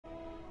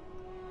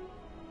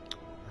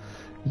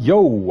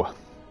Yo!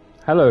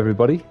 Hello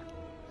everybody.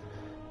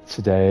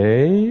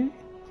 Today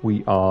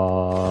we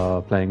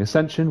are playing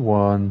Ascension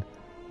 1,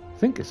 I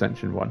think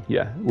Ascension 1,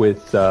 yeah,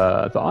 with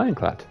the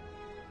Ironclad.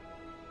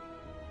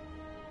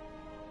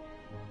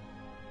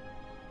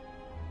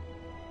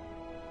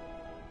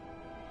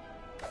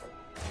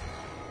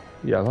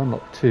 Yeah, I've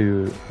unlocked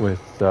 2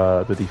 with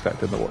the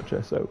Defect and the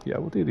Watcher, so yeah,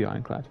 we'll do the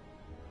Ironclad.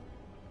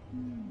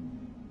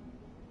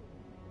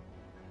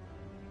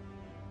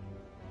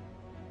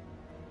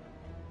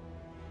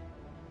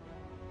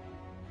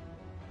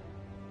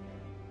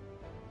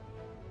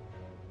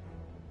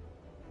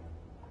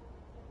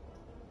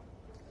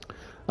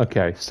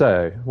 Okay,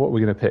 so what are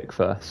we going to pick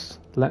first?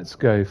 Let's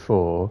go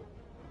for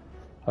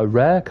a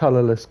rare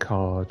colourless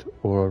card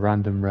or a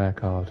random rare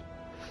card.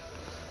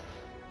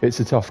 It's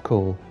a tough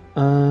call.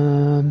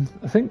 I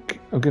think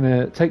I'm going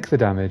to take the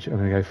damage. I'm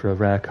going to go for a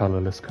rare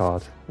colourless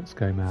card. Let's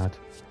go mad.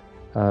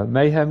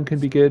 Mayhem can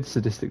be good.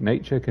 Sadistic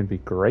Nature can be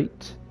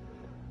great.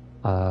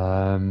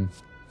 Lots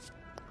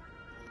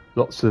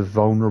of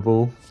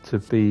vulnerable to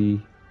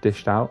be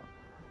dished out.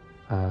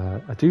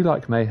 I do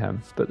like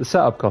Mayhem, but the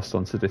setup cost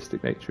on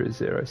Sadistic Nature is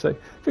 0, so I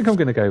think I'm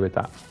going to go with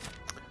that.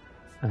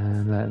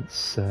 And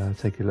let's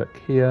take a look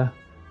here.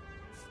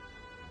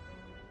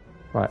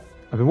 Right,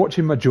 I've been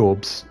watching my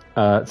Jorbs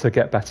to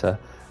get better,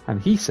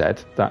 and he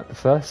said that the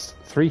first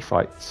 3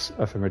 fights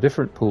are from a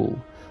different pool.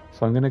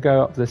 So I'm going to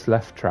go up this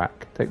left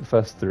track, take the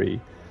first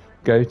 3,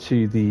 go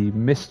to the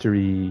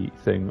mystery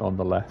thing on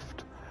the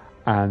left,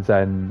 and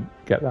then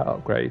get that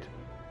upgrade,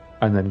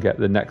 and then get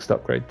the next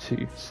upgrade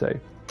too. So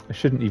I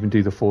shouldn't even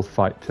do the 4th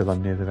fight till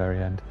I'm near the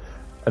very end,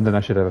 and then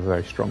I should have a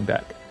very strong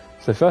deck.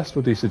 So first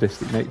we'll do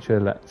Sadistic Nature.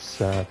 Let's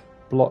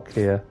block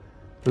here,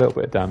 a little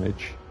bit of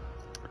damage.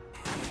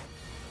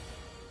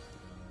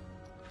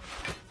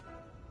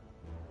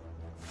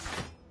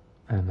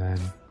 And then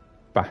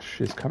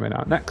Bash is coming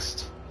out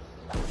next.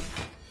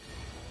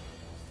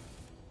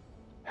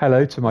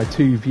 Hello to my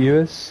 2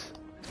 viewers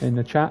in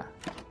the chat.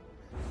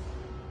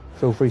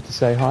 Feel free to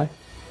say hi.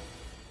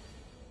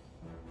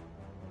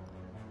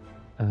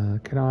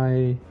 Can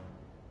I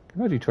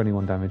do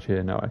 21 damage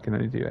here? No, I can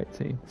only do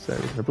 18. So we're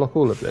going to block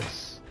all of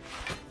this.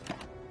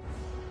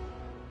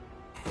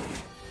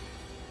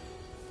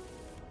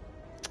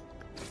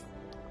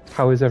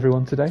 How is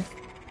everyone today?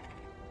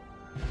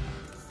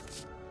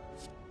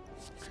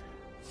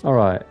 All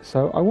right.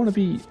 So I want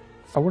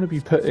to be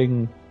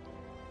putting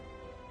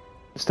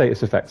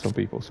status effects on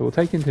people. So we'll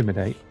take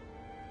Intimidate,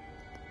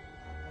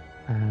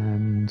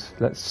 and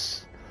I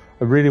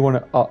really want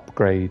to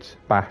upgrade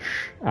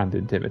Bash and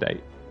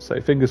Intimidate. So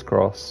fingers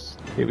crossed,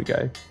 here we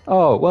go.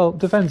 Oh, well,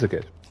 Defends are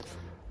good.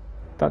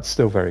 That's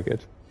still very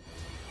good.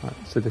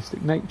 Right,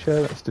 Sadistic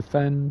Nature, let's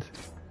defend.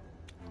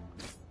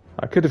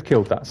 I could have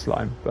killed that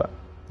slime, but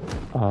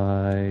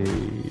I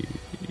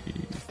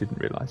didn't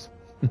realise.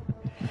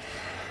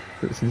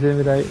 Let's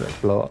Intimidate, let's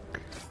block.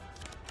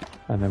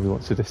 And then we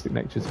want Sadistic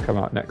Nature to come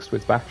out next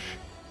with Bash.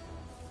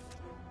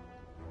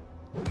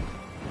 There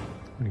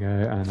we go,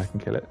 and I can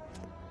kill it.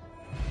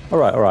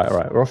 Alright,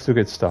 we're off to a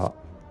good start.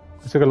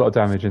 I took a lot of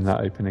damage in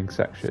that opening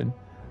section.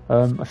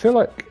 I feel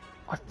like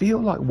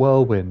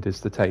Whirlwind is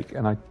the take,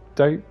 and I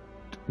don't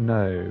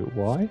know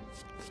why.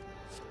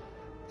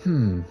 But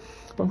I'm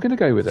going to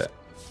go with it.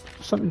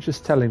 Something's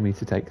just telling me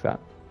to take that.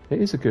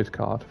 It is a good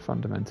card,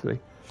 fundamentally.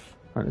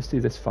 Right, let's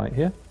do this fight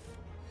here.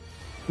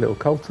 Little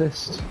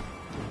Cultist.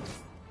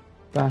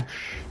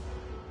 Bash.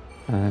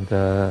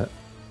 And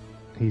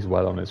he's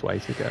well on his way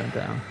to going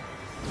down.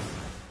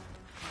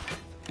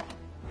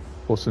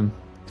 Awesome.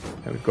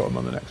 Yeah, we've got him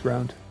on the next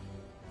round.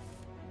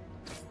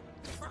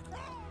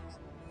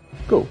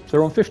 Cool. So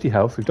we're on 50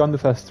 health. We've done the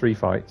first 3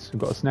 fights.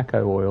 We've got a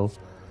Snecko oil.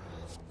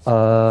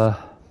 I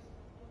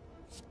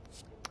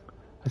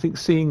think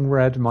Seeing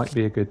Red might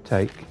be a good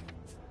take.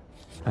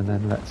 And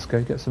then let's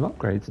go get some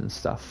upgrades and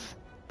stuff.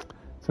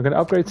 So I'm going to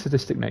upgrade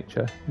Sadistic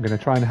Nature. I'm going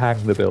to try and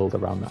hang the build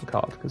around that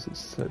card because it's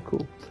so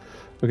cool.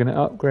 We're going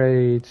to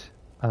upgrade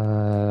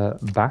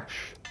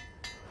Bash.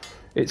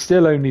 It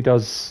still only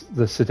does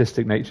the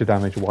Sadistic Nature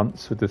damage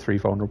once with the 3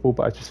 vulnerable,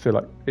 but I just feel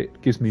like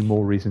it gives me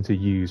more reason to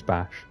use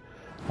Bash.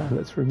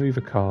 Let's remove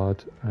a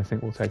card. I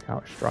think we'll take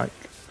out Strike.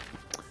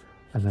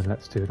 And then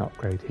let's do an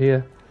upgrade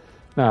here.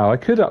 Now, I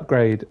could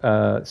upgrade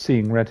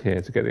Seeing Red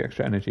here to get the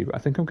extra energy, but I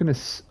think I'm going to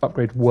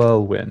upgrade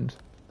Whirlwind.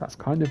 That's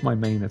kind of my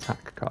main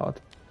attack card.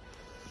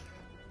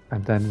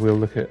 And then we'll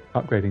look at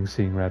upgrading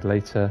Seeing Red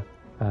later.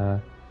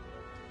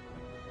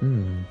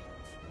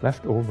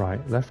 Left or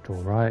right? Left or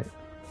right?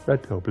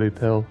 Red pill, blue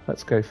pill.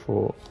 Let's go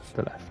for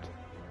the left.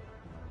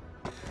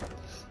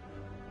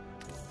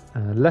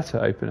 Letter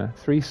opener.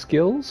 3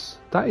 skills.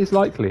 That is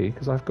likely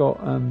because I've got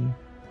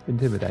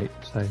Intimidate.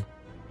 So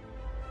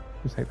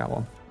we'll take that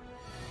one.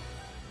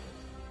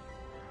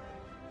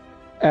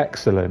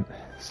 Excellent.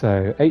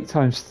 So 8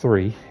 times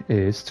 3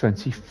 is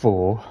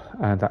 24,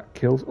 and that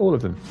kills all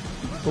of them.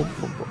 Boom,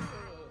 boom, boom.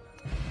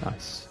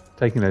 Nice.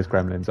 Taking those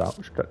gremlins out,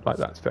 which like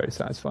that's very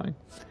satisfying.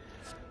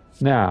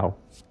 Now,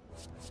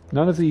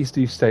 none of these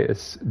do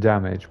status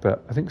damage,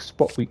 but I think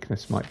Spot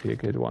Weakness might be a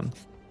good one.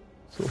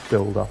 sort of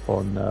build up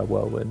on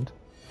Whirlwind.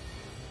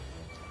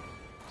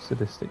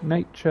 Sadistic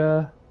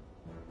Nature.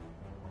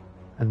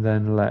 And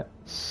then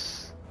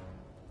let's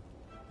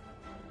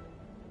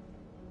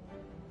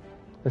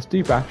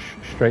do Bash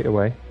straight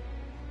away.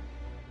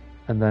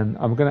 And then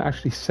I'm going to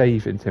actually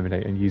save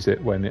Intimidate and use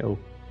it when it'll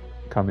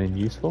come in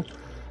useful.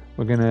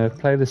 We're going to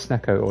play the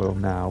Snecko Oil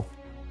now.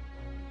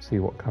 See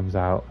what comes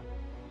out.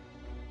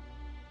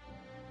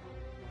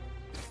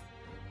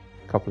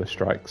 A couple of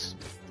strikes.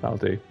 That'll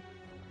do.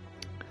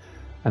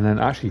 And then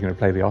actually going to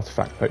play the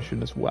Artifact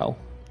Potion as well.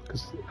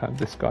 Because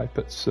this guy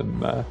puts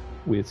some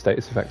weird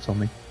status effects on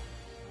me.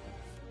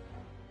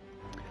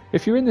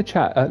 If you're in the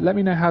chat, let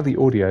me know how the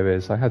audio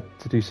is. I had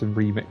to do some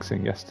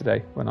remixing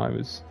yesterday when I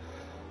was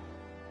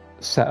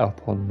set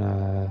up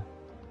on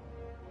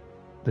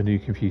the new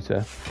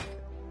computer.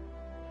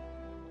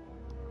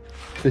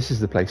 This is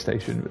the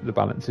PlayStation, but the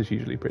balance is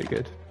usually pretty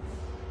good.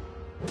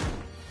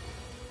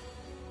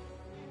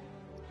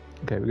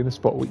 Okay, we're going to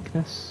spot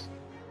weakness.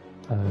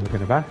 We're going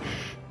to bash.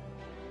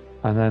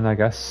 And then I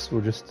guess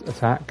we'll just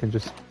attack and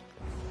just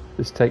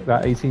take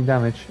that 18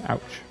 damage.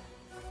 Ouch.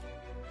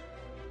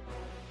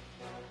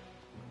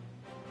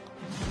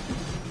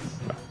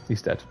 Well,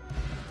 he's dead.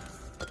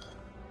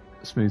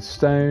 Smooth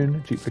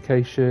Stone,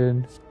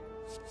 Duplication,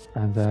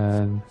 and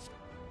then...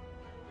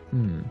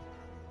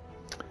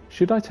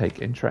 Should I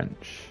take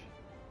Entrench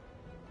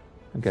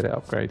and get it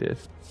upgraded?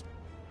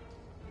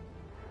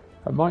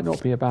 That might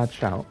not be a bad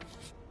shout.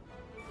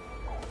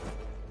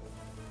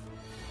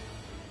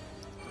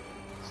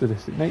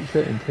 Sadistic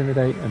Nature,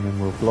 Intimidate, and then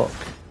we'll block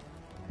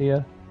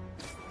here.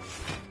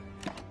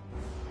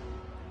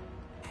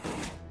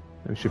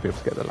 We should be able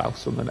to get the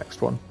louse on the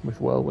next one with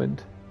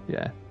Whirlwind.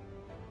 Yeah.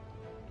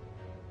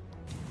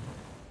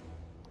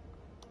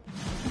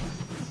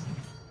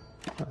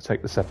 I'll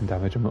take the 7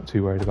 damage, I'm not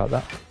too worried about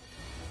that.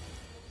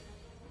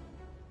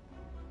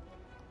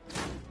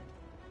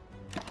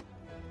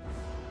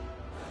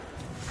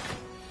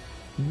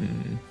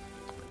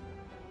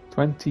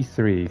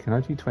 23. Can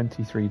I do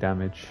 23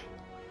 damage?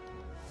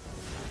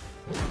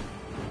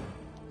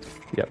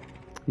 Yep.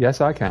 Yes,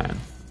 I can.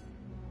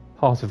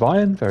 Heart of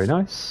Iron, very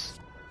nice.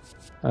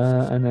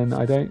 And then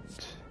I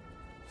don't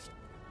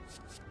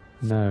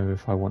know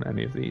if I want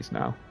any of these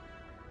now.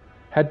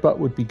 Headbutt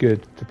would be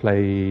good to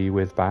play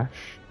with Bash.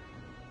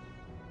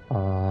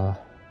 I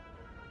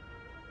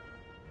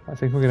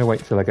think we're going to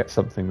wait till I get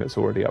something that's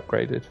already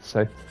upgraded.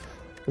 So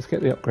let's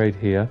get the upgrade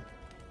here.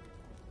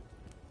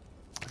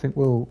 I think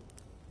we'll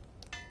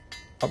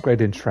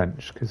upgrade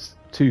Entrench, because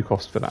 2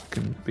 cost for that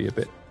can be a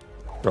bit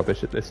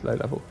rubbish at this low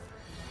level.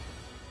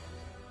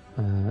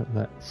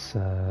 Let's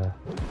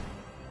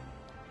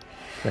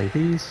play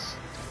these.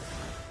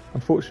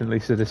 Unfortunately,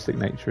 Sadistic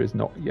Nature is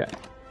not yet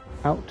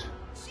out.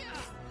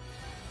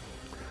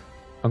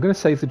 I'm going to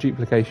save the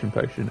Duplication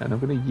Potion and I'm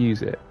going to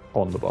use it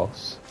on the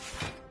boss.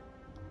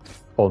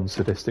 On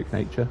Sadistic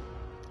Nature,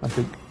 I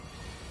think.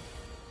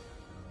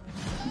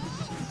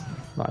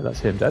 Right, that's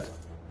him dead.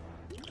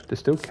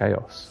 Distilled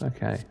Chaos,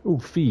 okay. Ooh,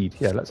 Feed,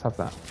 yeah, let's have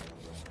that.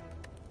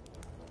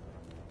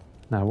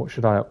 Now, what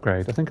should I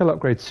upgrade? I think I'll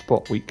upgrade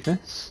Spot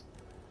Weakness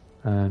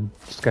and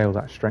scale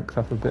that strength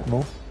up a bit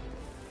more.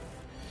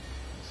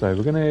 So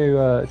we're going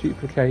to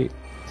duplicate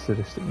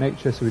Sadistic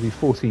Nature, so we do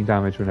 14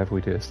 damage whenever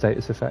we do a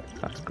status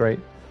effect. That's great.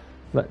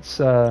 Let's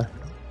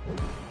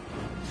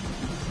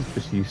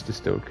just use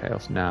Distilled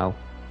Chaos now.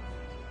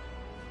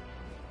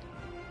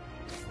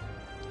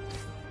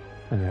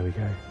 And there we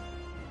go.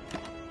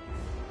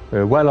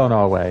 We're well on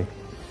our way.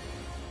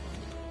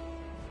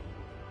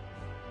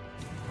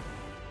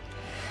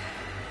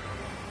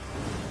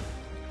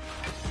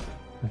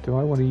 Do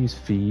I want to use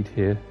Feed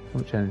here? How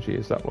much energy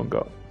has that one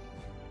got?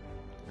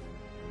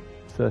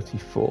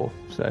 34.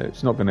 So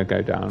it's not going to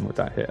go down with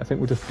that hit. I think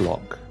we'll just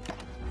block.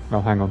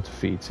 I'll hang on to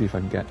Feed, see if I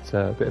can get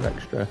a bit of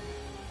extra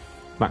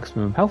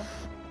maximum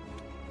health.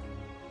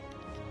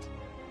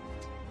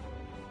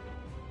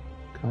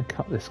 Can I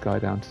cut this guy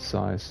down to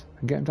size? I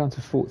can get him down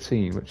to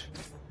 14, which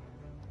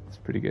is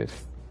pretty good.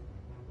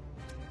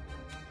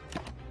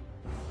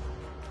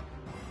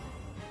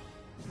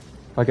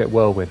 If I get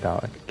Whirlwind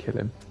out, I could kill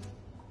him.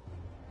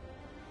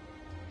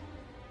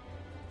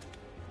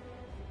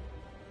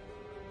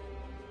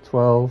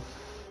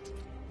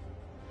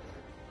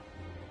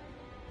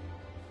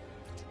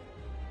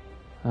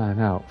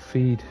 Now,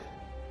 Feed.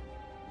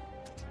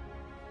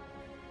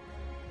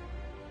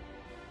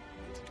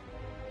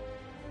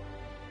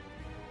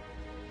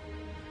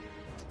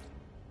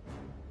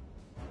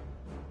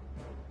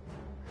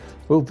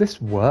 Will this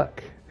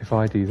work if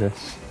I do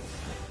this?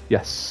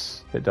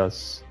 Yes, it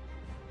does.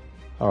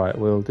 Alright,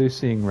 we'll do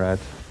Seeing Red,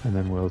 and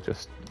then we'll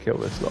just kill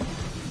this lot.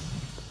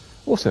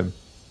 Awesome.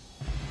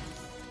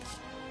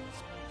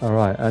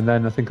 Alright, and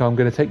then I think I'm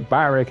going to take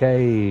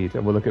Barricade,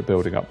 and we'll look at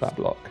building up that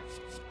block.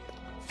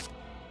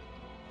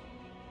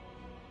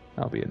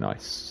 That'll be a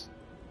nice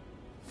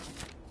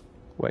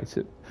way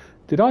to...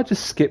 Did I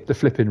just skip the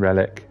flipping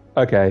relic?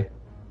 Okay.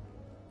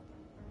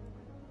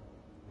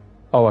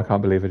 Oh, I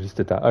can't believe I just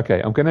did that.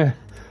 Okay, I'm gonna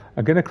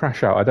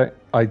crash out.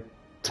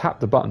 tap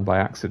the button by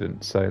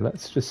accident, so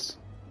let's just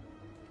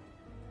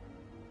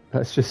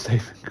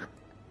save.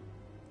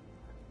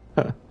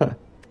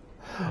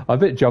 I'm a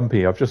bit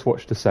jumpy. I've just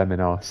watched a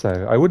seminar,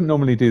 so I wouldn't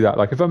normally do that.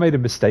 Like if I made a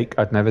mistake,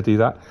 I'd never do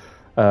that.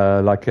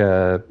 Like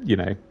a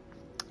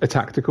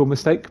tactical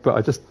mistake,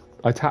 but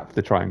I tapped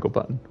the triangle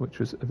button, which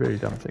was a very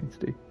dumb thing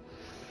to do.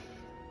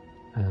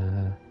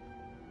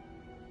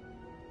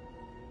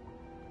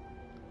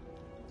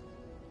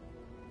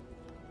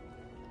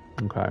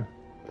 Okay.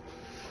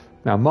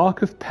 Now,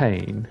 Mark of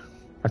Pain.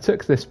 I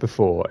took this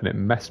before and it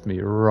messed me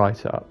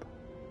right up.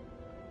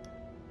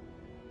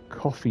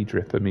 Coffee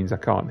Dripper means I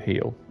can't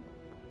heal.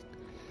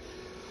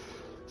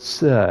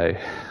 So,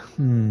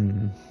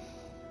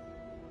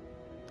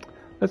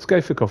 let's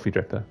go for Coffee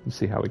Dripper and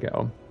see how we get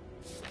on.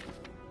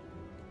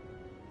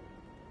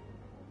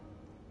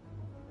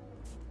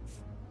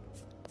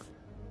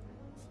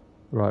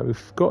 Right,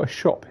 we've got a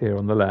shop here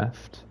on the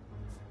left,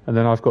 and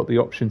then I've got the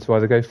option to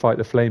either go fight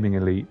the Flaming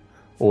Elite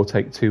or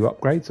take 2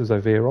 upgrades as I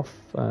veer off,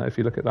 if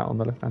you look at that on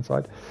the left-hand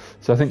side.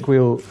 So I think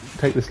we'll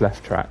take this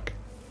left track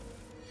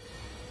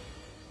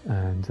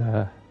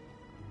and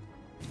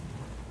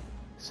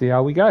see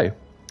how we go.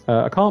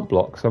 I can't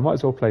block, so I might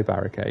as well play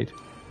Barricade.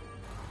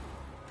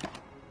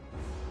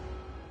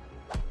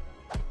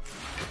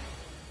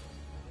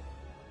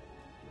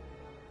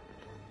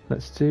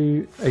 Let's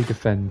do a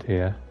defend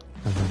here,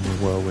 and then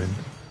we'll Whirlwind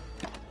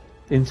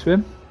into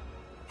him.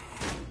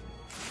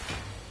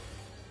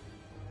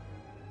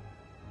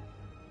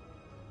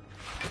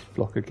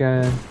 Block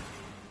again,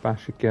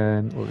 bash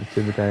again, or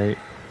intimidate.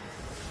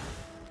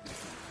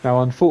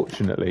 Now,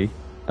 unfortunately,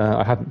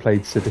 I hadn't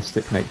played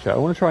Sadistic Nature. I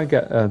want to try and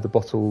get the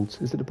bottled...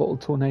 Is it a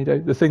bottled tornado?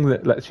 The thing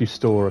that lets you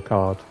store a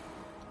card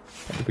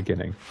at the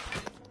beginning.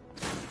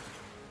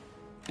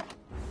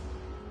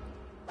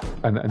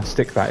 And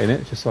stick that in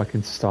it, just so I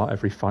can start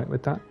every fight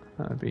with that.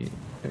 That would be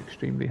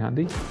extremely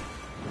handy.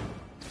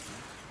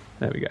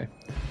 There we go.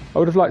 I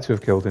would have liked to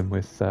have killed him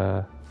with...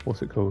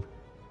 what's it called?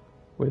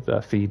 With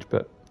Feed,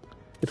 but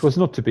it was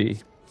not to be.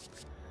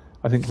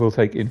 I think we'll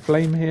take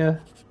Inflame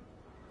here.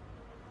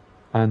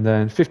 And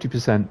then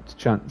 50%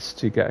 chance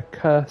to get a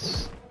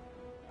curse.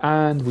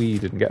 And we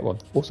didn't get one.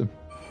 Awesome.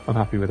 I'm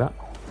happy with that.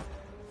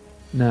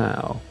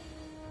 Now,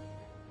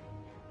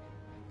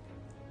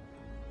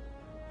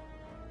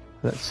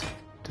 let's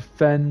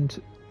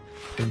defend,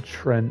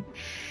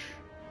 entrench.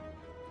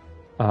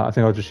 I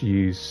think I'll just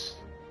use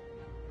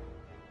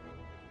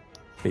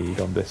Feed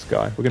on this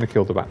guy. We're going to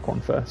kill the back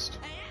one first.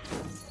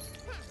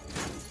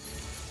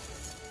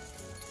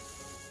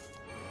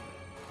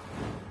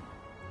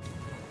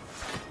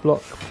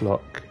 Block,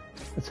 block,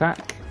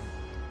 attack.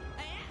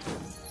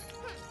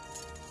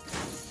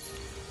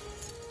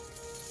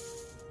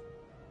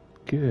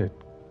 Good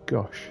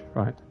gosh,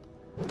 right.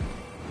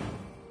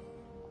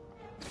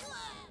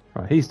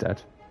 Right, he's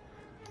dead.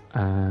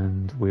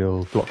 And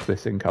we'll block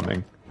this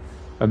incoming.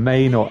 I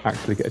may not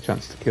actually get a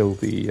chance to kill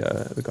the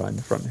guy in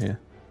the front here.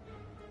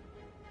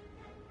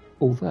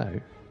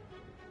 Although,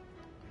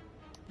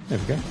 there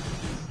we go.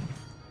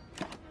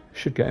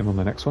 Should get him on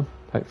the next one,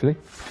 hopefully.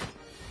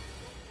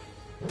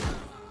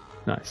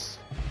 Nice.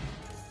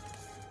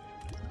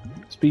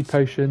 Speed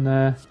potion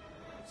there.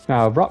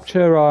 Now,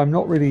 Rupture, I'm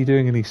not really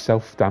doing any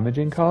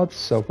self-damaging cards,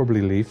 so I'll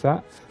probably leave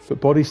that. But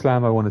Body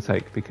Slam I want to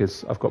take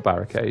because I've got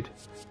Barricade.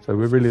 So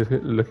we're really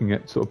looking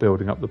at sort of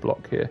building up the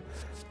block here.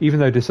 Even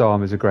though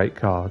Disarm is a great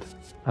card,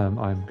 I'm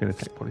going to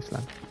take Body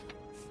Slam.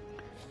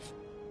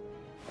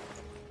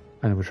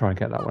 And we'll try and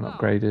get that one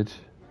upgraded.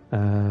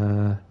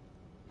 Got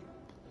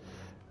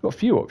a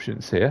few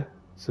options here.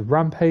 So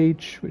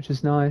Rampage, which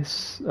is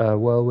nice.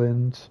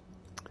 Whirlwind.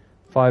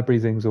 Fire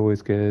Breathing's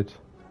always good.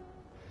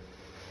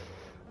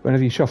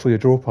 Whenever you shuffle your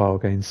draw pile,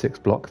 gain 6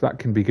 block. That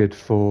can be good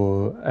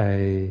for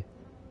a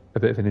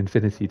bit of an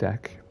infinity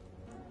deck.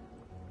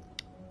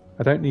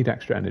 I don't need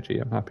extra energy.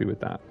 I'm happy with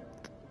that.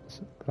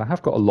 But I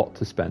have got a lot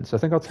to spend, so I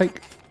think I'll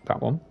take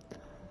that one.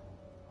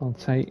 I'll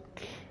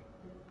take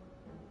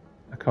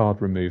a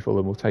card removal,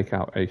 and we'll take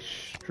out a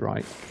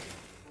strike.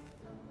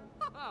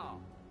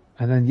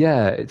 And then,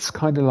 yeah, it's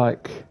kind of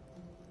like...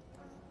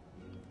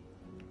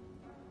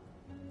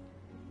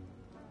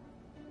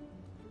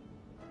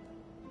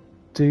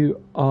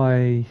 Do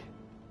I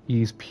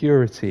use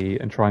Purity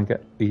and try and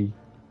get the...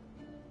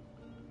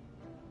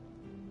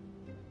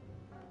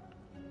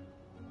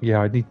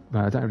 Yeah, I don't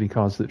have any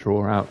cards that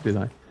draw out, do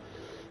I?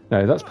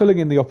 No, that's pulling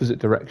in the opposite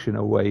direction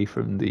away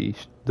from the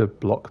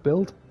block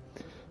build.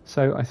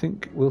 So I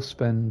think we'll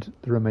spend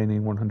the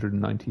remaining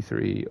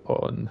 193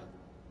 on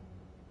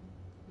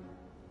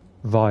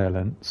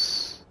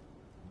Violence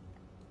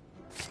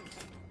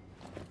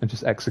and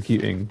just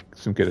executing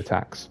some good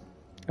attacks.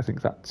 I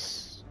think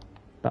that's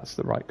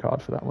the right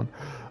card for that one.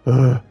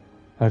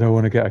 I don't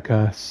want to get a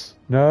curse.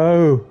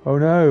 No! Oh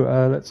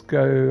no! Let's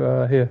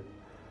go here.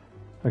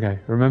 Okay,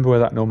 remember where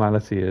that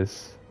normality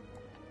is.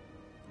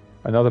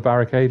 Another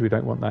Barricade, we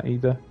don't want that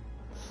either.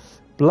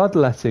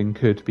 Bloodletting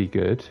could be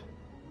good,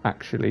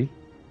 actually.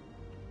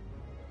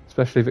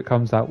 Especially if it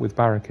comes out with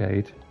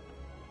Barricade.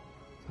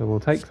 So we'll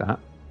take that.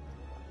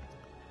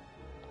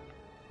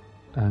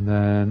 And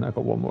then I've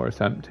got one more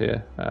attempt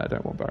here. I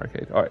don't want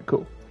barricade. Alright,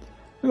 cool.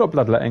 We've got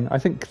bloodletting. I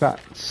think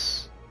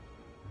that's...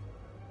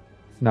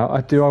 Now,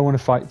 do I want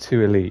to fight 2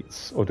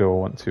 elites, or do I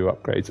want 2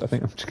 upgrades? I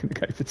think I'm just going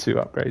to go for 2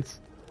 upgrades.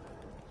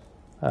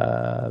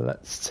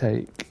 Let's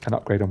take an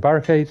upgrade on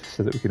barricade,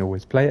 so that we can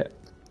always play it.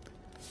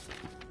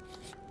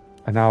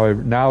 And now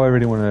I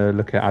really want to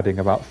look at adding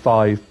about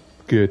 5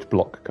 good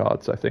block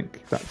cards, I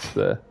think. That's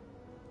going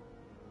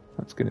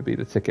to be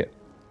the ticket.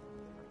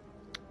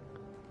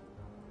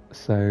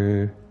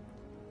 So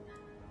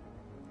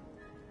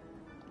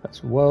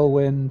that's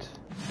Whirlwind.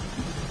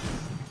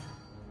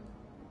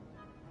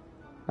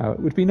 Now, it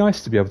would be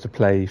nice to be able to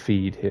play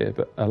Feed here,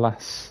 but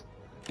alas,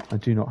 I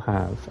do not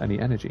have any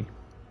energy.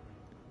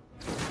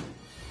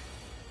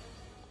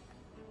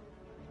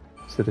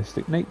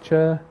 Sadistic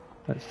Nature.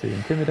 Let's do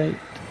Intimidate.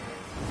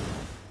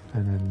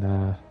 And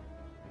then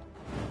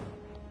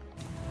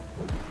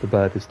the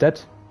bird is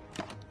dead.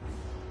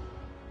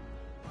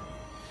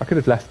 I could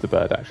have left the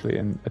bird actually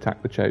and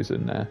attacked the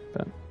Chosen there,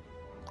 but...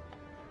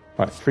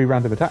 Right, 3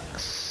 random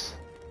attacks.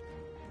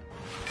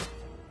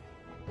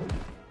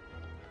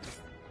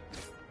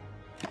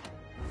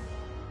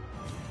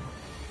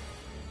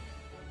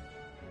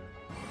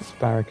 Let's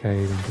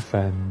barricade and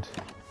defend.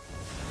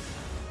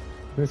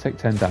 I'm going to take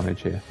 10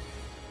 damage here.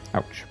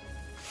 Ouch.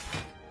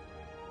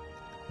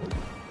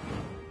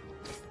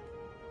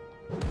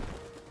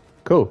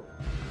 Cool.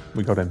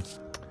 We got him.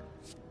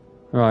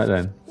 Right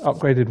then.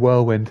 Upgraded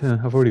Whirlwind.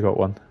 I've already got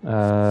one.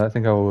 I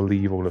think I will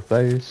leave all of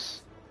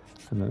those.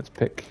 And then let's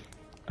pick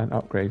an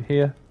upgrade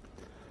here.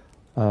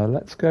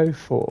 Let's go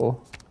for...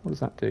 What does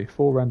that do?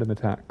 4 random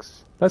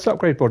attacks. Let's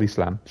upgrade Body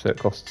Slam so it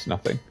costs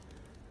nothing.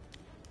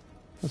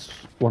 That's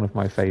one of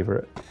my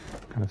favourite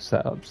kind of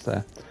setups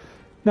there.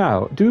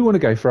 Now, do we want to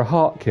go for a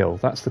heart kill?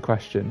 That's the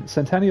question.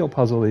 Centennial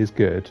Puzzle is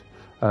good.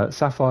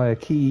 Sapphire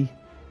Key,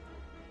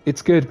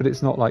 it's good, but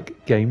it's not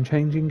like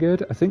game-changing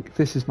good. I think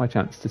this is my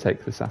chance to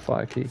take the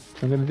Sapphire Key. So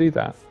I'm going to do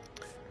that.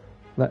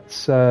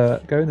 Let's go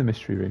in the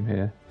mystery room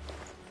here.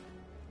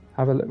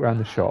 Have a look around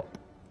the shop.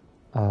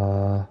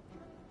 I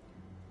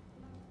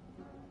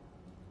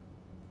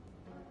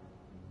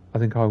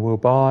think I will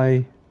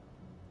buy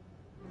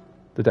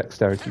the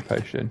Dexterity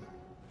Potion.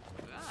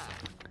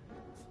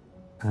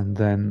 And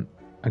then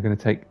I'm going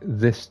to take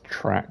this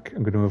track.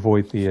 I'm going to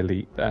avoid the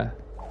elite there.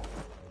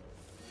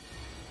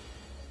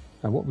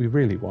 And what we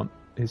really want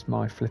is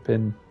my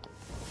flipping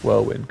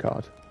Whirlwind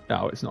card.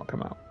 No, it's not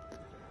come out.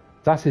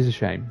 That is a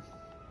shame.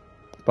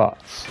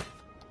 But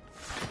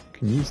we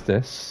can use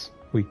this.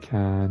 We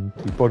can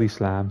do Body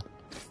Slam.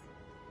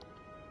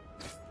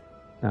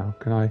 Now,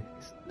 can I...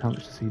 How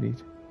much does he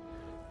need?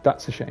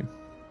 That's a shame.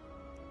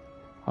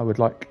 I would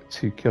like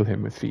to kill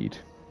him with Feed.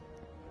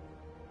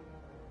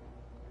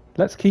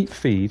 Let's keep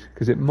Feed,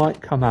 because it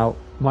might come out,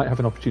 might have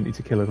an opportunity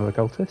to kill another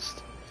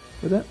cultist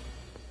with it.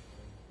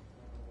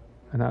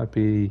 And that would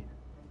be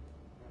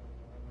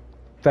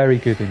very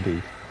good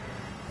indeed.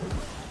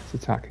 Let's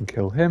attack and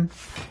kill him.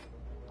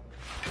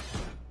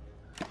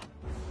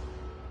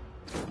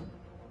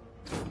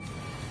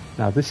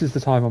 Now this is the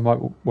time I might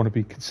want to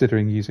be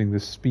considering using the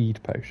Speed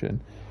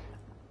Potion.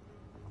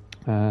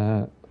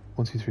 1,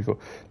 2, 3, 4.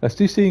 Let's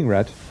do Seeing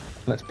Red.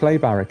 Let's play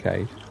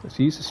Barricade. Let's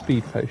use the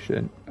Speed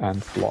Potion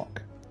and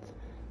block.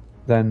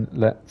 Then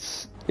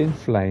let's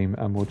Inflame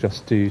and we'll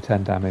just do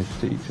 10 damage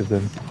to each of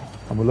them.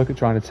 And we'll look at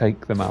trying to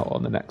take them out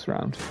on the next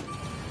round.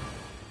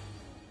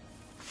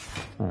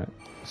 Alright,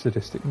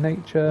 Sadistic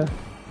Nature.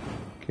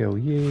 Kill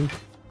you.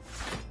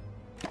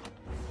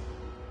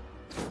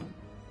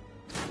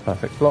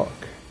 Perfect block.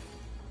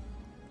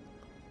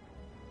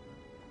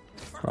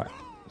 Right,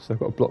 so I've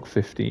got a block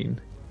 15.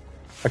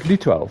 I can do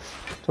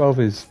 12. 12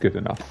 is good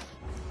enough.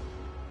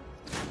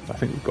 I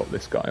think we've got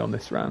this guy on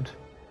this round.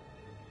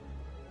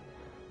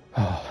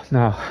 Oh,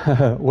 now,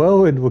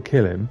 Whirlwind will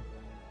kill him.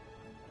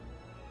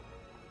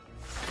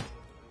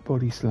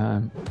 Body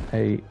Slam.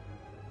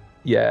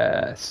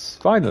 Yes,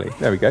 finally.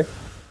 There we go.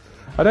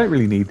 I don't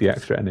really need the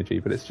extra energy,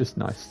 but it's just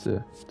nice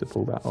to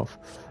pull that off.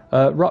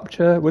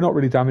 Rupture, we're not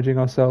really damaging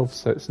ourselves,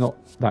 so it's not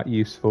that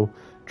useful.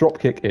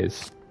 Dropkick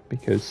is,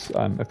 because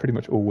I've pretty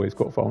much always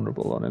got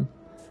vulnerable on him.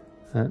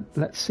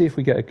 Let's see if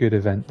we get a good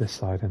event this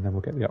side, and then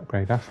we'll get the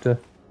upgrade after.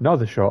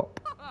 Another shop.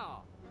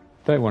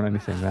 Don't want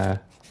anything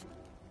there.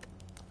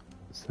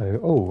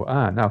 So,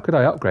 now could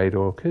I upgrade,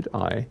 or could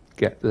I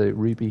get the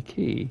Ruby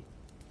Key?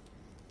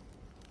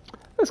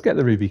 Let's get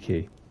the Ruby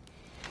Key.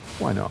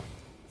 Why not?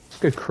 Let's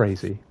go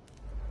crazy.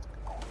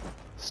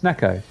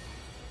 Snecko.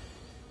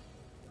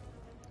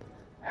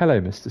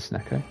 Hello, Mr.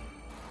 Snecko.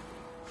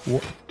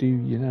 What do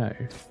you know?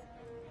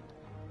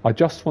 I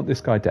just want this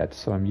guy dead,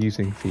 so I'm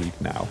using Feed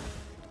now.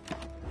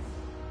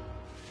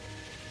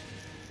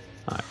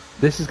 Alright,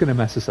 this is going to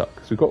mess us up,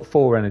 because we've got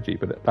 4 energy,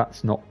 but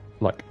that's not,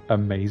 like,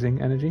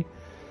 amazing energy.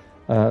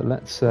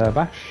 Let's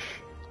bash.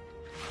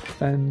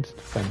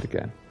 Defend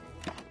again.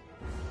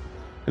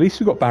 At least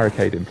we've got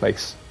Barricade in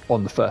place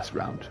on the first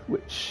round,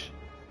 which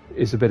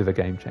is a bit of a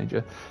game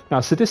changer. Now,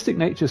 Sadistic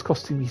Nature is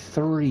costing me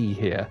 3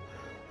 here.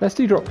 Let's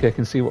do Dropkick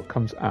and see what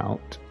comes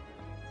out.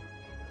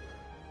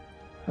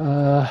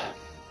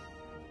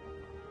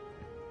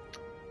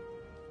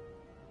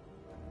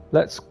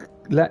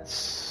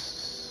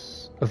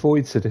 Let's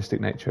avoid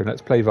sadistic nature and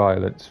let's play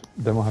violence.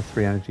 Then we'll have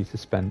 3 energy to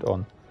spend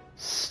on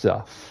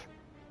stuff.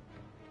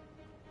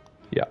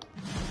 Yeah,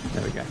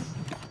 there we go.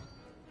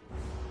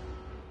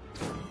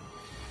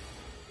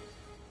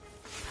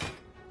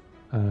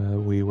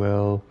 We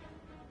will.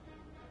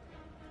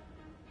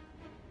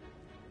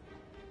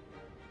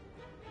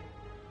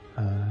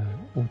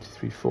 1, 2,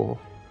 3, 4,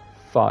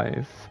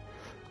 5.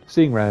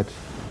 Seeing red,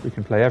 we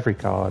can play every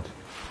card.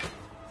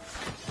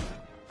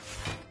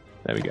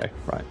 There we go.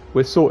 Right,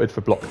 we're sorted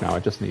for block now. I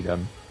just need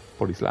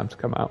Body Slam to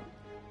come out.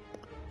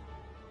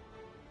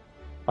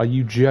 Are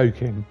you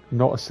joking?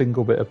 Not a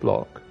single bit of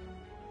block.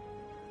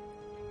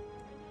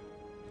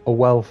 Oh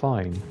well,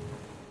 fine.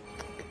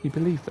 Can you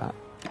believe that?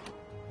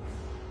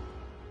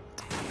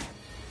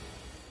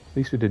 At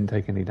least we didn't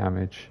take any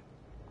damage.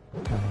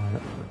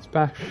 Let's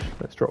bash.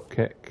 Let's drop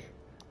kick.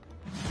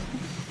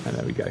 And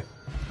there we go.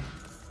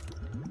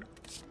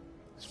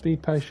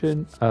 Speed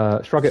potion.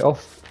 Shrug it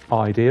off.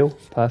 Ideal.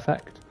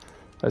 Perfect.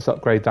 Let's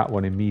upgrade that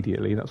one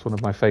immediately. That's one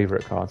of my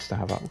favourite cards to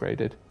have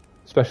upgraded.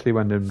 Especially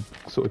when I'm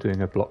sort of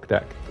doing a block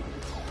deck.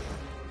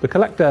 The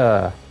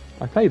Collector!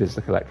 I played as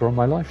the Collector on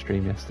my live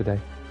stream yesterday.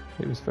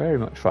 It was very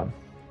much fun.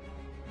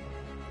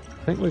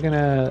 I think we're going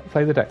to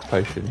play the Dex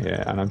Potion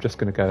here, and I'm just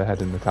going to go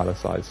ahead and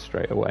metallicise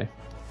straight away.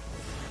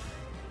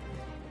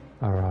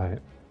 Alright.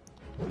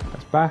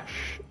 Let's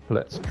bash.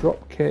 Let's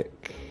drop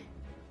kick.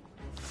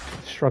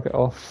 Shrug it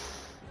off.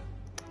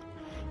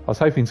 I was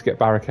hoping to get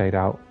Barricade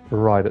out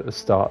right at the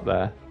start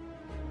there.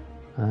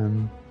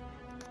 I'm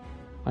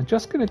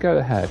just going to go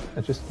ahead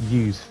and just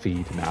use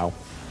feed now.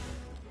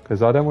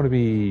 Because I don't want to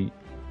be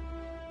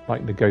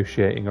like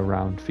negotiating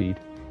around feed.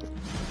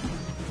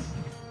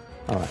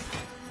 Alright.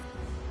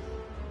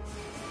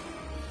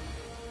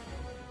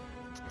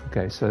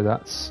 Okay, so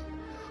that's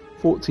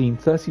 14,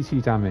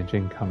 32 damage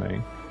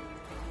incoming.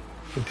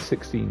 With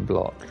 16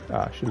 block.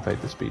 I should have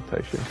played the speed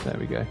potion. There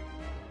we go.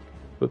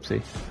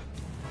 Whoopsie.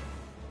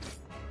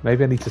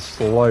 Maybe I need to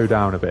slow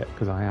down a bit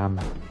because I am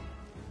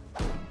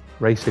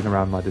racing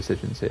around my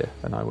decisions here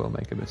and I will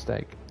make a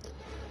mistake.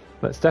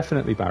 Let's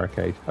definitely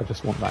Barricade. I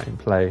just want that in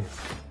play.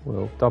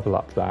 We'll double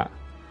up that.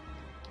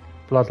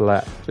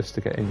 Bloodlet just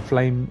to get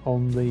Inflame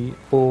on the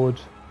board.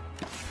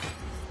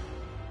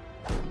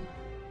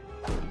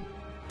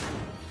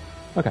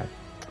 Okay,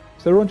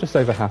 so they're on just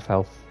over half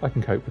health. I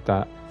can cope with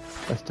that.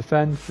 Let's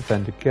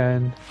defend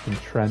again,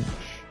 entrench.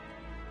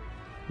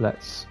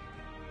 Let's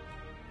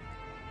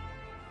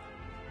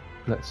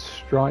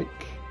strike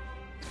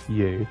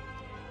you,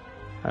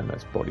 and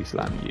let's body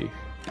slam you.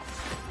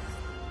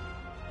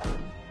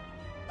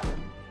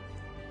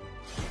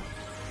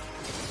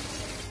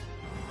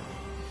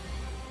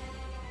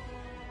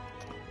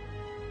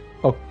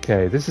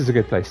 Okay, this is a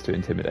good place to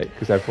intimidate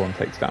because everyone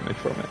takes damage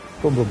from it.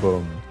 Boom, boom,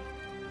 boom.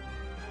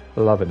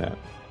 Loving it.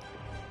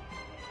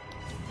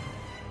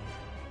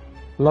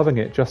 Loving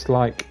it, just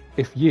like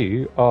if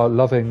you are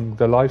loving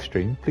the live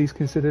stream, please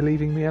consider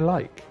leaving me a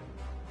like.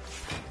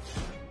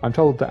 I'm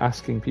told that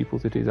asking people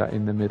to do that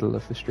in the middle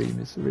of the stream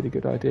is a really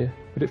good idea,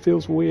 but it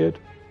feels weird.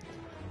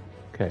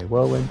 Okay,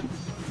 Whirlwind.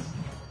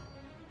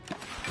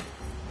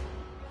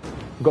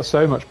 I've got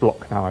so much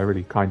block now, I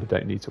really kind of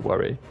don't need to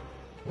worry.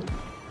 Let's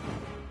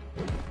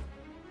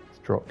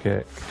drop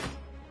kick.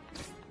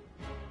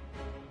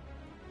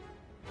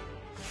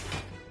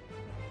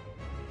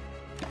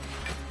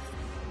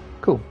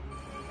 Cool.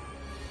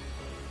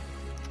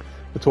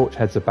 The torch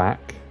heads are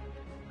back.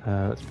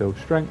 Let's build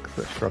strength.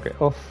 Let's shrug it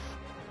off.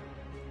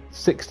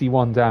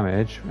 61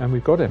 damage, and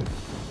we've got him.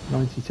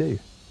 92.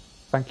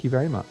 Thank you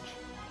very much.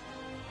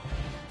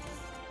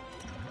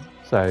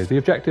 So the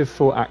objective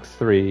for Act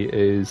 3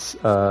 is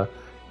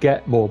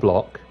get more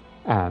block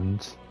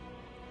and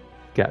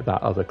get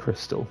that other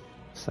crystal.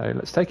 So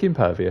let's take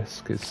Impervious,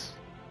 because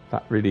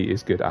that really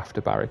is good after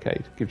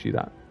Barricade. Gives you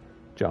that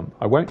jump.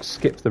 I won't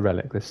skip the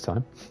relic this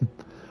time.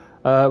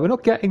 We're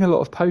not getting a lot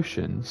of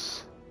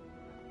potions,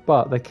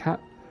 but they can...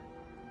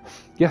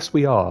 Yes,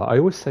 we are. I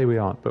always say we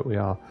aren't, but we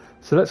are.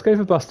 So let's go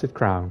for Busted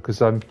Crown,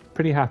 because I'm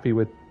pretty happy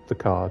with the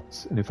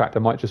cards. And in fact, I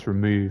might just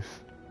remove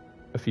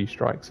a few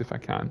strikes if I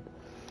can.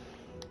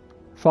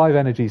 5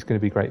 energy is going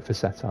to be great for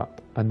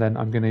setup. And then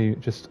I'm going to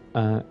just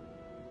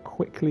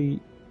quickly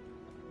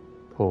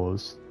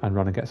pause and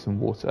run and get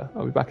some water.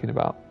 I'll be back in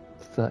about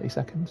 30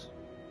 seconds.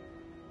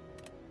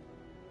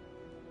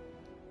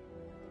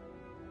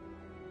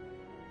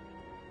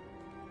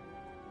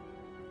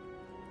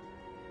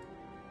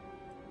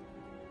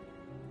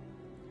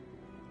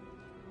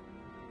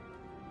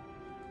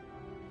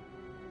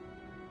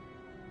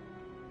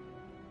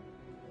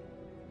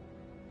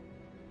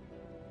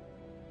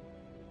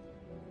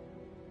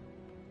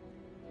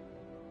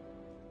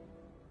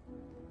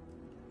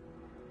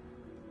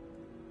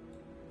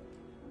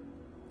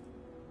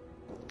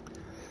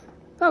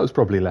 That was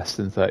probably less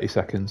than 30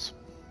 seconds.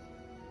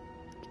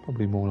 It's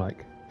probably more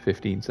like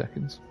 15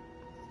 seconds.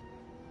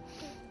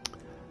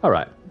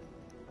 Alright.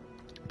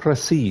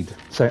 proceed.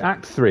 So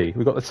Act 3,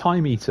 we've got the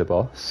Time Eater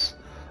boss.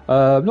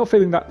 I'm not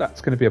feeling that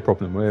that's going to be a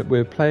problem.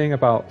 We're playing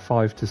about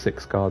 5 to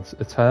 6 cards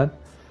a turn,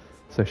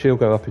 so she'll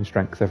go up in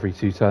strength every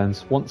 2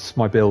 turns. Once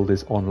my build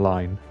is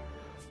online,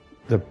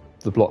 the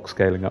block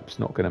scaling up's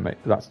not going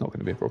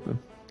to be a problem.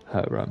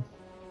 Her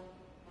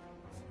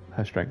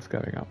strength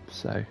going up.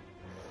 So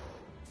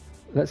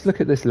let's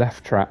look at this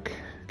left track.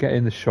 Get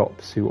in the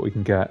shop, see what we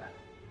can get.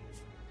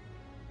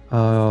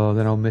 Oh,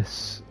 then I'll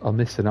miss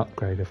an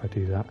upgrade if I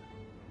do that.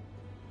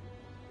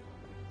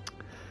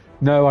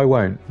 No, I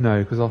won't.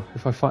 No, because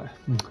if I fight,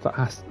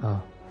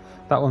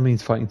 that one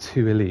means fighting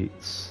 2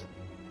 elites,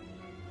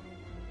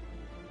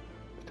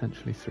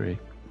 potentially 3.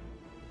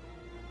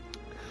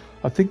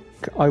 I think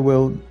I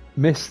will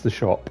miss the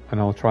shop, and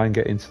I'll try and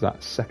get into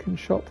that second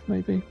shop,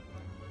 maybe.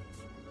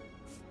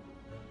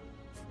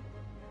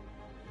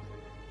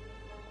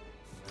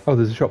 Oh,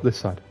 there's a shop this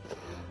side.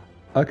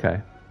 Okay.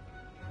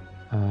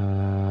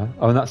 Oh,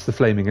 and that's the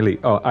Flaming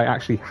Elite. Oh, I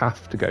actually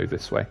have to go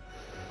this way,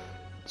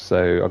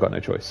 so I've got no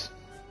choice.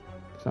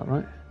 Is that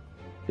right?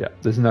 Yeah,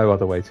 there's no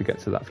other way to get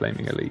to that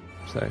Flaming Elite,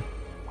 so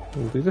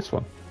we'll do this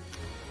one.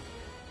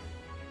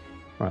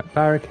 Right,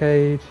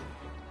 barricade,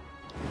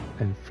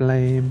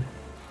 inflame,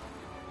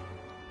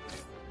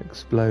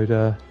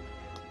 exploder.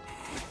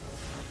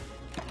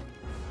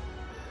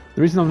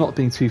 The reason I'm not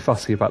being too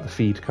fussy about the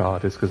feed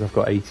card is because I've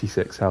got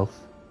 86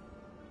 health,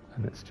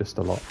 and it's just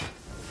a lot.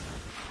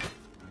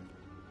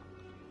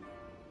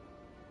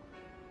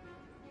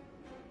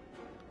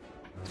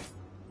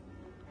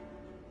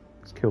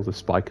 Kill the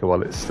spiker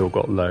while it's still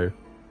got low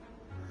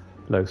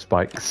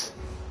spikes.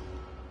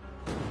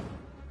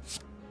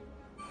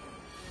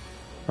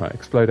 Right,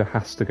 exploder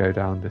has to go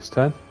down this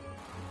turn.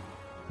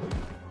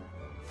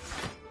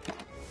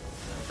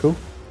 Cool.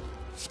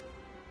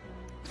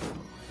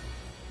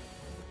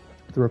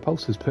 The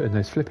repulsor's putting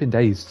those flipping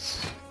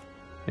dazeds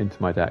into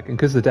my deck, and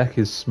because the deck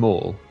is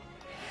small,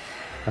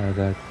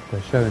 they're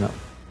showing up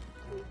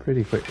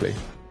pretty quickly.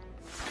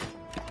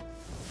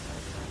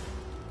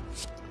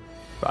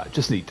 Right,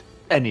 just need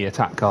any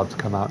attack card to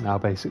come out now,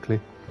 basically.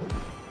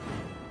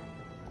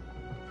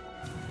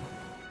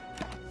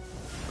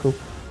 Cool.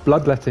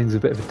 Bloodletting's a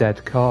bit of a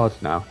dead card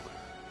now.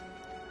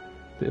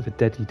 Bit of a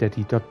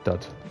deady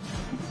dud.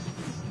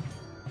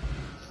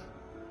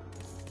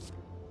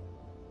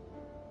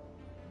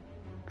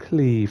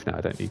 Cleave. No,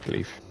 I don't need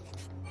cleave.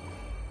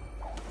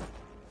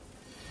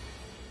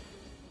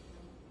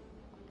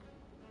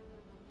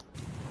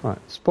 Right,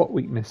 spot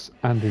weakness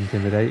and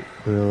intimidate.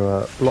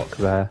 We'll block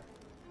there.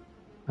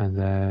 And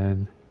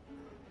then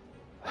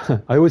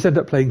I always end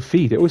up playing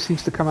feed. It always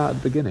seems to come out at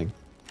the beginning.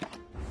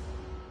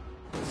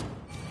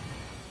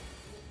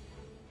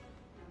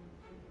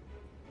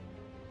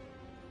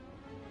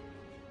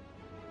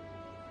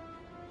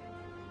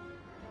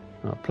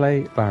 I'll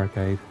play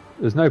barricade.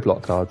 There's no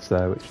block cards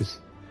there, which is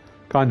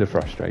kind of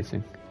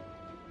frustrating.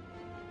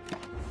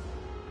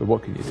 But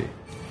what can you do?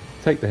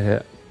 Take the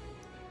hit.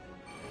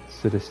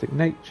 Sadistic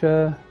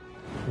nature,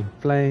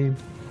 inflame,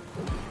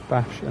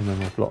 bash, and then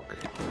we'll block.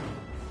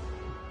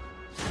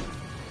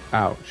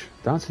 Ouch.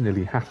 Down to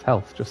nearly half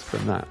health just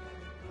from that.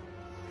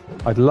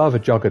 I'd love a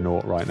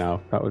Juggernaut right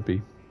now. That would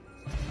be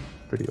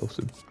pretty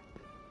awesome.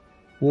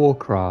 War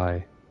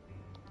Cry.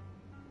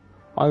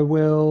 I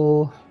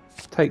will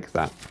take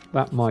that.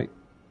 That might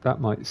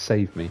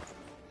save me.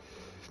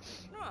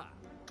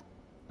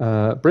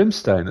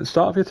 Brimstone. At the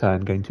start of your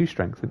turn, gain 2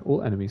 strength, and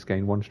all enemies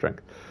gain 1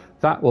 strength.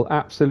 That will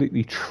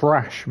absolutely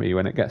trash me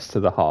when it gets to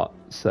the heart.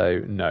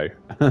 So, no.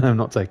 I'm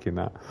not taking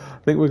that. I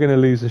think we're going to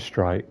lose a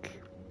strike.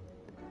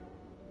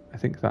 I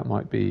think that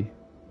might be... Do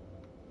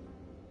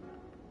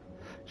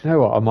you know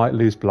what? I might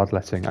lose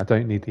Bloodletting. I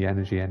don't need the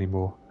energy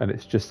anymore, and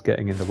it's just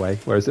getting in the way.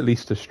 Whereas at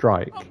least a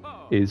strike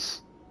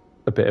is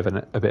a bit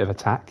of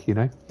attack, you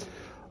know.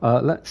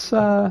 Let's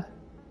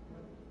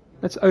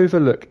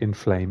overlook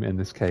Inflame in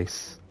this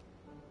case,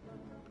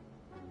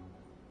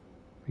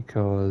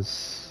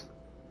 because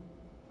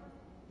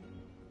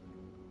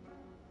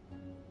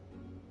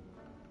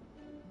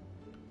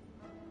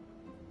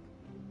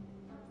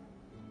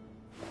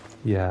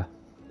yeah.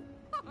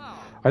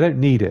 I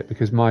don't need it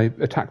because my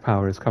attack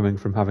power is coming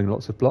from having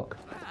lots of block.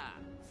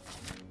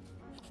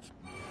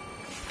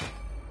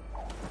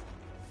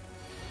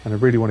 And I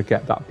really want to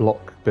get that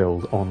block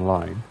build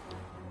online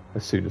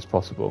as soon as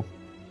possible.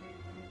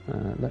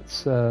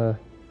 Let's get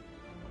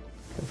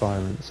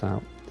violence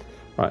out.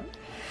 Right,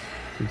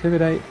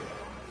 intimidate.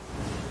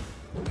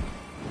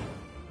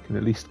 Can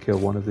at least kill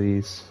one of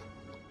these.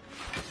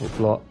 Or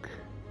block.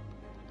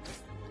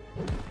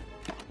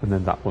 And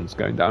then that one's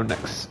going down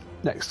next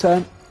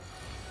turn.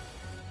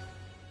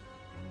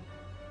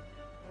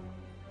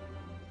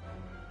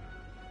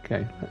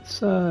 Okay,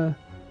 let's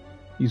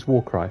use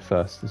Warcry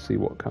first and see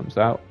what comes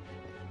out.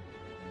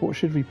 What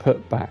should we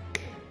put back?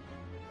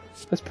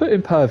 Let's put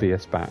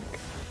Impervious back.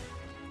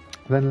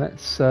 Then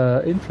let's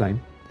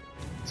Inflame.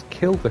 Let's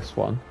kill this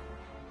one.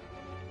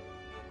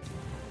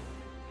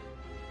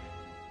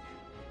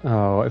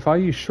 Oh, if I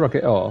use Shrug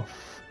It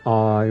Off,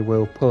 I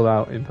will pull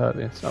out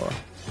Impervious. Oh well.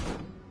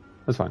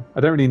 That's fine. I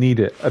don't really need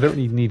it. I don't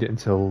really need it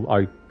until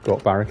I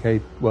got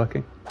Barricade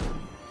working.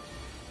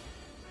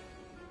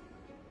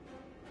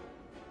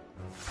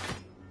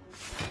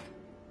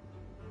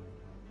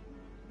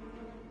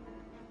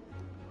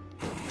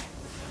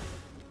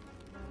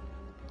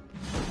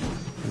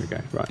 There we go.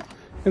 Right.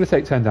 I'm going to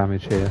take 10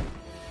 damage here.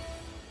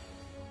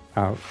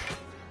 Ouch.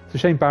 It's a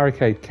shame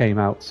Barricade came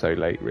out so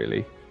late,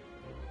 really.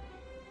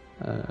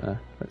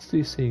 Let's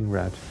do Seeing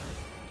Red.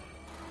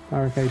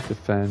 Barricade,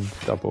 defend,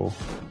 double.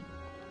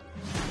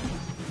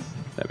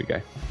 There we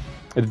go.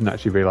 I didn't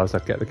actually realise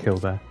I'd get the kill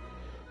there.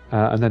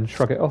 And then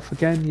shrug it off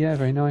again. Yeah,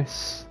 very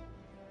nice.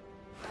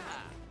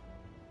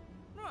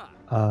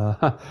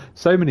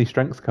 So many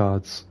strength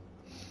cards.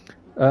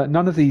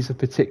 None of these are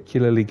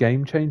particularly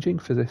game-changing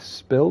for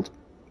this build.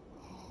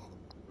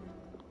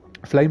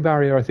 Flame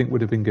Barrier, I think,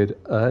 would have been good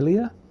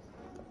earlier.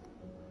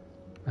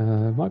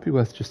 Might be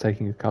worth just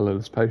taking a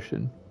colourless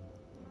potion.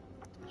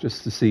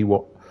 Just to see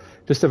what...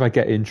 Just if I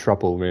get in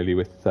trouble, really,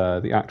 with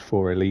the Act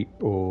 4 Elite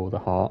or the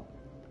Heart.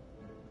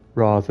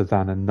 Rather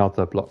than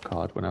another block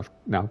card when I've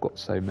now got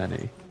so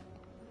many.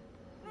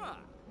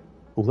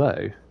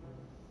 Although,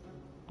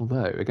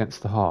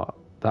 against the Heart,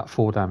 that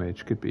 4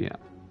 damage could be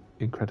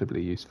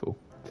incredibly useful.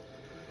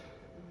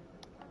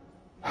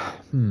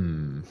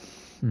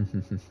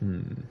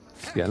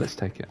 Yeah, let's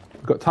take it.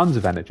 We've got tons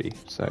of energy,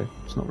 so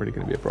it's not really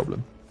going to be a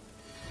problem.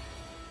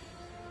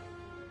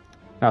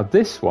 Now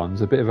this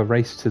one's a bit of a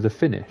race to the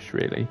finish,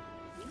 really.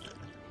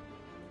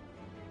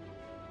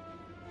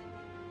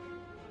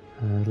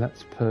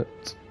 Let's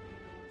put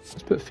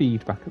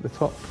feed back at the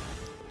top.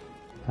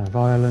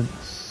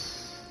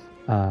 Violence.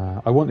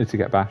 I wanted to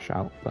get bash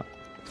out, but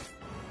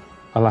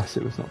alas,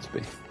 it was not to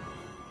be.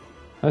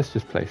 Let's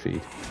just play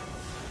feed.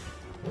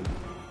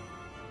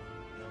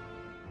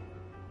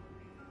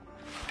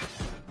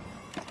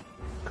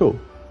 Cool.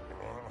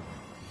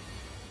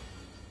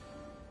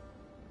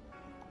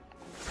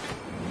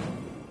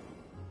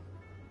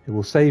 It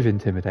will save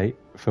Intimidate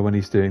for when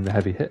he's doing the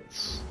heavy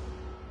hits.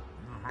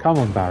 Come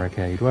on,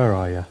 Barricade, where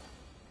are you?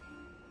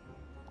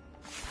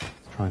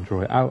 Let's try and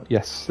draw it out.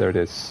 Yes, there it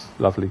is.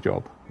 Lovely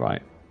job.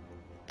 Right.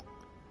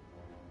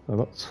 I've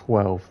got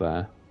 12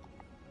 there.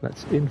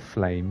 Let's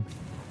inflame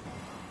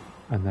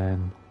and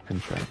then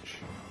entrench.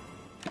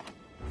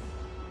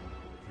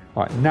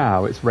 Right,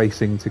 now it's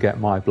racing to get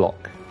my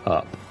block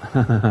up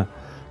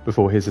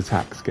before his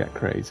attacks get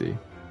crazy.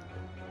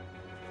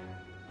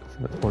 So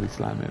let's body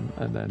slam him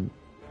and then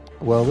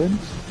whirlwind.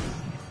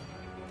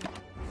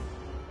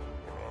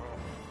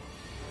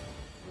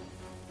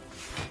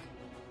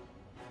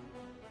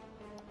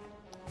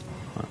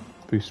 Right,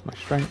 boost my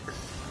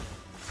strength.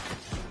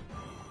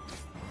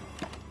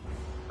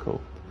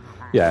 Cool.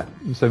 Yeah,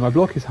 so my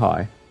block is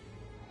high.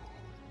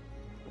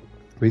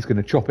 But he's going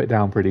to chop it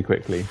down pretty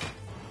quickly.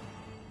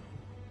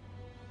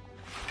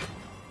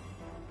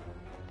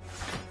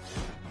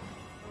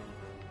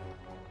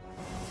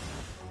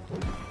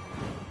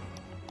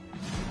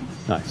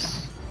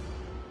 Nice.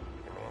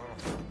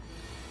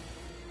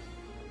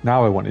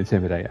 Now I want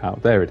Intimidate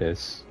out. There it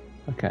is.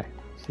 Okay,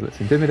 so let's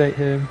Intimidate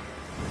him.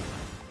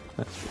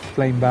 Let's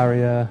Flame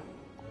Barrier.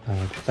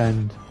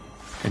 Defend.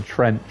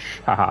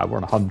 Entrench. Haha, we're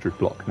on 100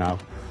 block now.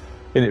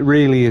 And it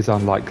really is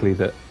unlikely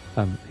that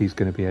he's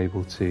going to be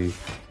able to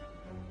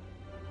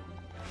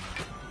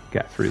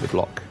get through the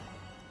block.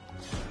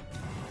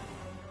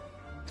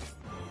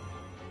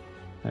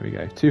 There we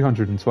go.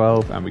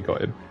 212 and we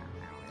got him.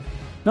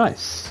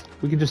 Nice.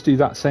 We can just do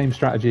that same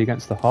strategy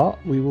against the Heart.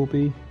 We will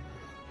be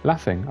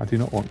laughing. I do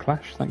not want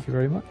Clash. Thank you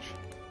very much.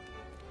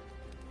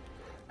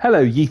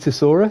 Hello,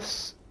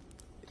 Yeetosaurus.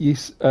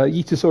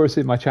 Yeetosaurus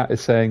in my chat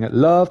is saying,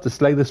 love the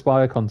Slay the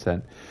Spire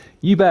content.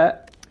 You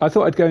bet. I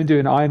thought I'd go and do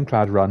an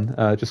Ironclad run,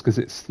 just because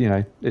it's, you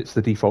know, it's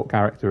the default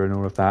character and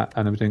all of that.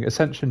 And I'm doing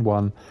Ascension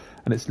 1,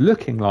 and it's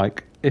looking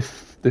like,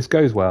 if this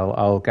goes well,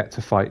 I'll get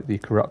to fight the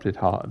Corrupted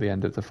Heart at the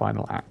end of the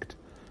final act,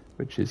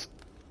 which is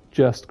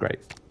just great.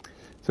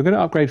 So I'm going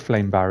to upgrade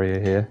Flame Barrier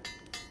here,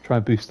 try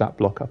and boost that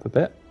block up a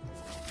bit.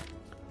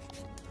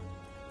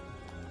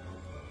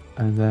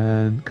 And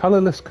then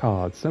colourless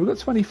cards. So we've got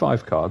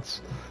 25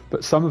 cards,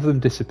 but some of them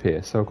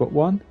disappear. So I've got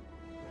 1,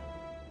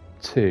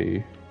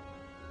 2,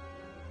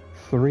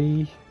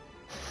 3,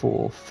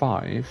 4,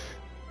 5,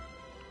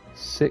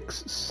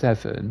 6,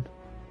 7,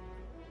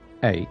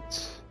 8,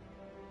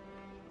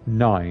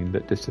 9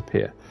 that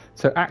disappear.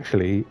 So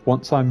actually,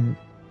 once I'm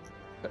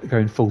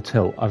going full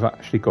tilt, I've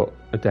actually got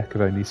a deck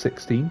of only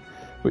 16,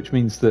 which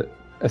means that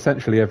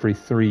essentially every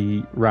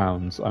 3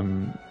 rounds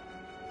I'm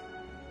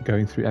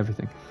going through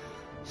everything.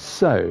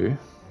 So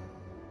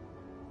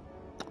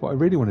what I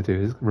really want to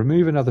do is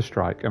remove another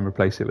strike and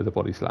replace it with a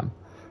body slam,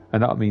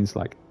 and that means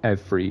like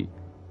every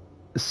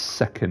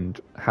second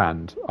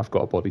hand I've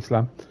got a body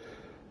slam.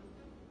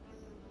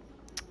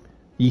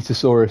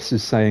 Yeetosaurus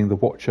is saying the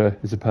Watcher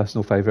is a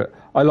personal favourite.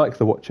 I like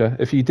the Watcher.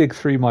 If you dig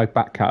through my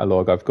back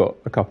catalogue, I've got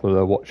a couple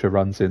of Watcher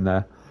runs in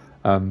there.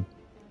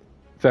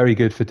 Very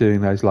good for doing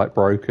those like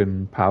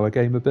broken power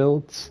gamer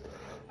builds.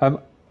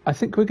 I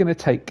think we're going to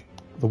take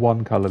the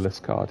 1 colourless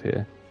card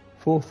here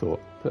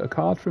Forethought. Put a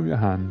card from your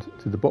hand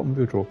to the bottom of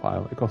your draw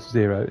pile. It costs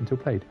 0 until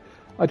played.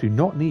 I do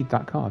not need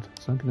that card,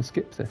 so I'm going to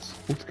skip this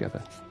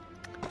altogether.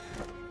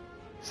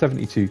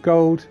 72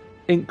 gold.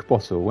 Ink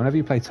bottle. Whenever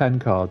you play 10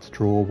 cards,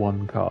 draw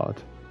 1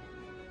 card.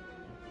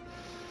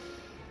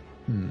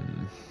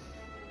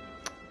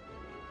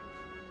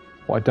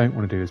 What I don't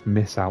want to do is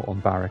miss out on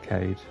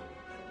Barricade.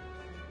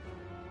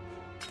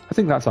 I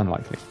think that's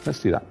unlikely. Let's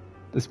do that.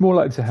 It's more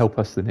likely to help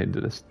us than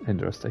hinder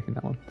us taking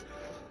that one.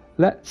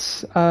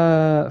 Let's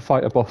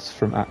fight a boss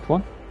from Act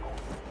 1.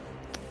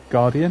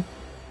 Guardian.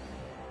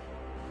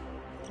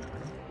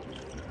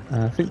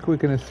 I think we're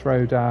going to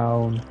throw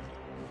down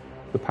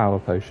the power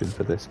potion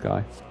for this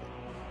guy.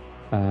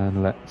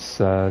 And let's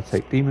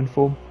take demon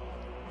form.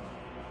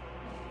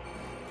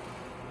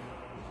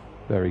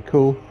 Very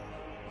cool.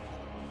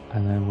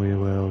 And then we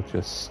will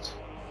just...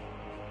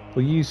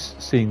 We'll use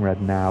Seeing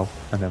Red now,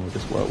 and then we'll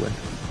just Whirlwind.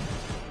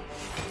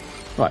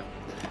 Right.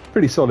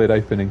 Pretty solid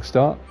opening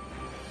start.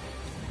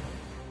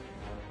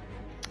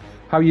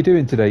 How are you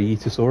doing today,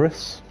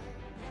 Yetasaurus?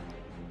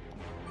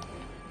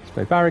 Let's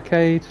play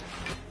Barricade.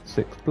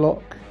 6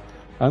 block.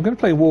 I'm going to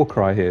play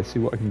Warcry here, see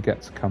what I can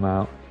get to come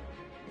out.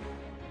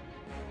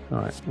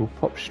 Alright, we'll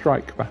pop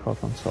Strike back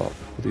up on top.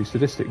 We'll do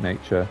Sadistic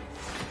Nature,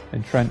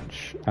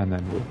 Entrench, and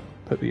then we'll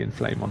put the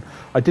Inflame on.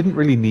 I didn't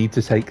really need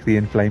to take the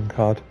Inflame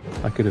card.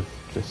 I could have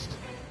just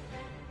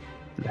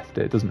left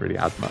it. It doesn't really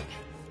add much.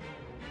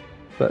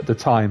 But at the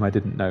time, I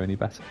didn't know any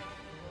better.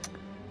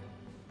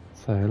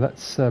 So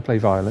let's play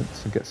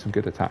Violence and get some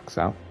good attacks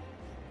out.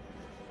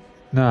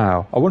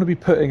 Now, I want to be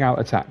putting out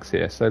attacks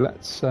here, so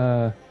let's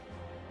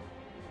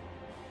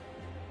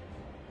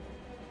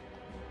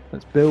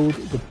build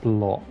the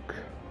block.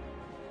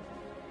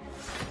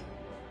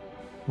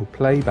 We'll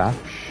play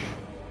Bash,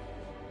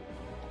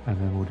 and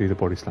then we'll do the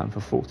Body Slam for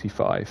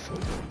 45.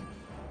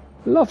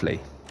 Lovely.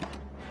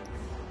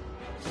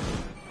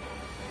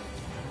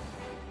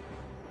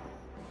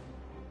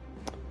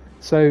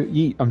 So,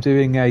 I'm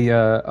doing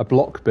a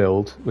block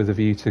build with a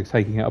view to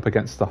taking it up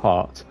against the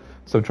heart.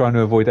 So I'm trying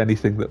to avoid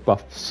anything that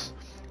buffs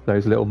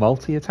those little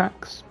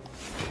multi-attacks.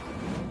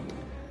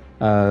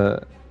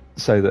 So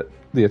that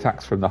the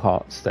attacks from the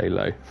heart stay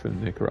low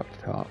from the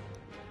corrupted heart.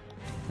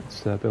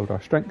 Let's build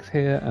our strength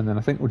here, and then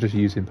I think we'll just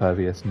use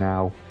Impervious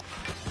now.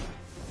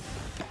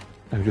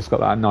 And we've just got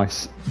that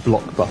nice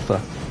block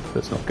buffer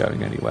that's not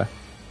going anywhere.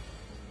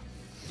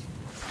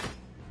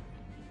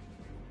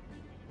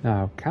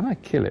 Now, can I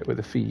kill it with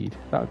a feed?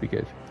 That would be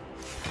good.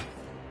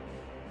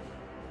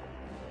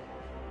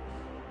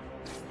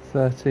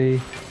 30.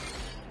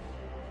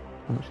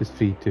 How much is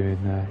feed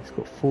doing there? He's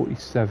got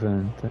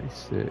 47,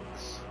 36.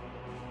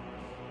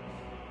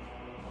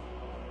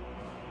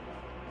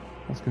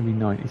 That's going to be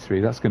 93.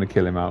 That's going to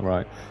kill him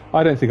outright.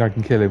 I don't think I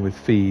can kill him with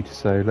feed,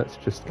 so let's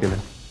just kill him.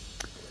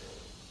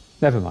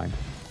 Never mind.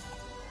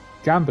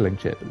 Gambling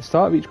chip. At the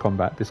start of each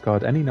combat,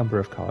 discard any number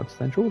of cards,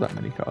 then draw that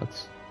many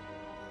cards.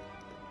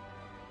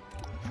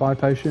 Fire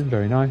potion,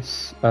 very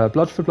nice.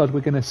 Blood for blood, we're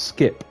going to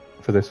skip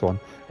for this one.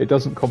 It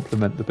doesn't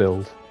complement the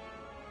build.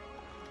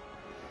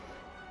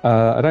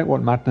 I don't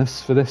want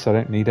madness for this, I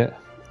don't need it.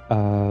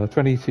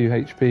 22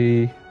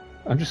 HP.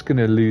 I'm just going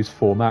to lose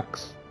 4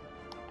 max.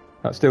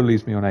 That still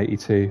leaves me on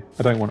 82.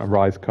 I don't want a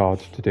Writhe card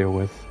to deal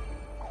with.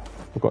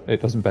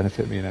 It doesn't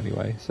benefit me in any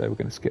way, so we're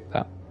going to skip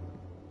that.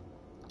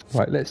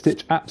 Right, let's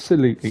ditch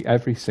absolutely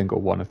every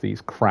single one of these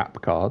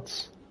crap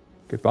cards.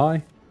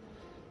 Goodbye.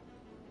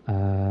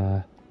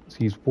 Let's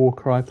use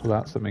Warcry, pull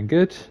out something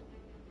good.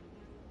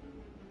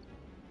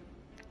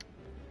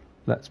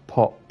 Let's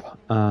pop...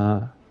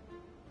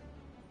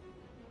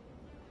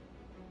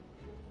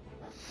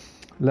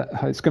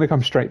 it's going to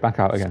come straight back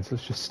out again, so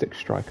let's just stick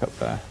Strike up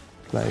there.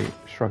 Play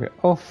Shrug it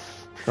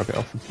off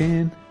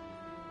again.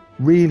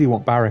 Really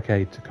want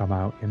Barricade to come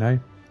out, you know.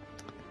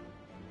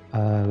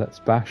 Let's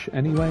Bash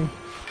anyway.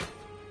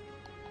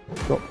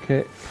 Drop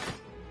kick.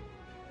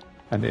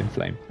 And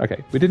Inflame.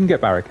 Okay, we didn't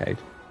get Barricade,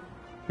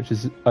 which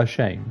is a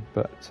shame,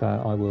 but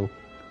I will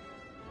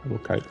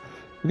cope.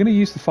 We're going to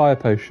use the Fire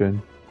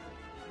Potion.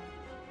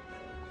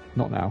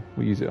 Not now,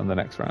 we'll use it on the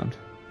next round.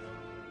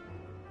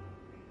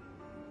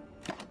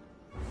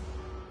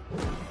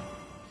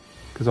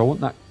 Because I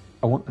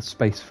want a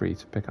space free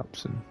to pick up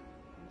some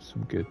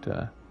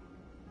good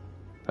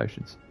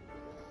potions.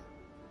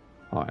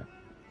 Alright.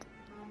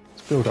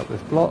 Let's build up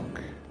this block.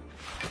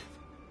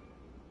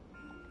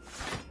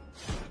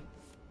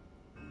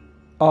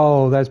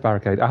 Oh, there's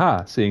Barricade.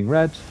 Aha! Seeing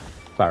red.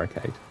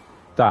 Barricade.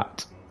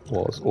 That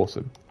was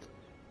awesome.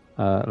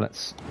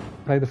 Let's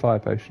play the Fire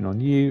Potion on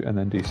you and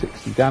then do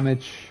 60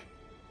 damage.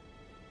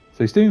 So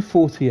he's doing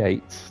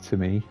 48 to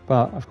me,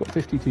 but I've got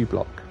 52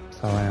 block,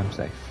 so I am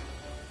safe.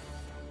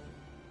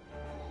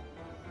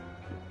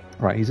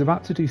 Right, he's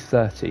about to do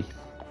 30.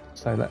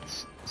 So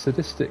let's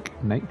Sadistic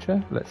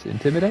Nature. Let's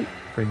Intimidate.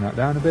 Bring that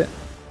down a bit.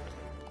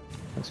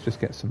 Let's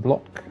just get some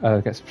block.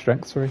 Get some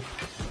strength, sorry.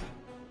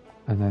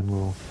 And then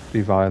we'll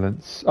do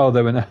Violence. Oh,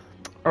 there were no...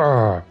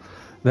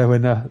 there were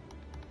no...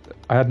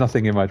 I had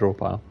nothing in my draw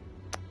pile.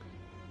 So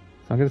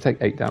I'm going to take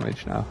 8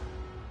 damage now.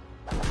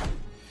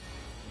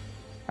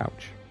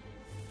 Ouch.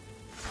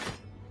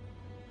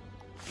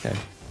 Okay,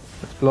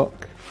 let's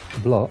block,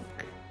 block,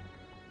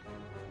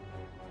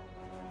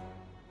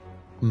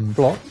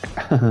 block,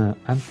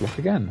 and block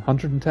again.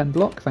 110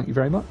 block, thank you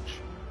very much.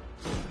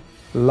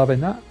 Loving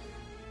that.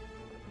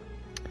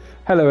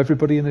 Hello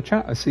everybody in the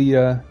chat, I see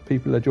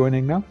people are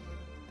joining now.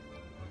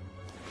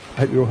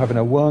 I hope you're all having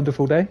a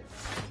wonderful day.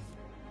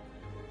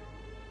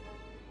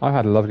 I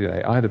had a lovely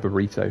day. I had a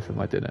burrito for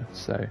my dinner,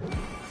 so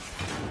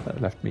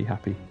that left me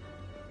happy.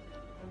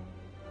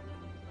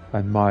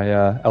 And my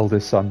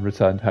eldest son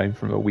returned home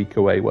from a week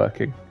away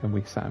working, and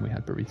we sat and we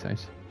had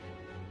burritos.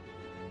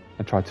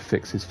 And tried to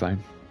fix his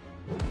phone.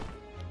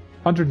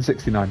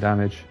 169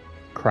 damage,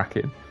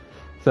 cracking.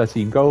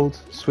 13 gold,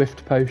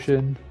 swift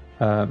potion,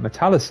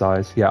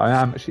 metallicize. Yeah, I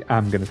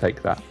am going to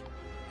take that.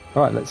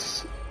 All right,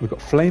 we've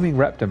got flaming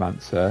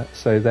reptomancer,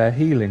 so they're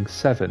healing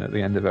 7 at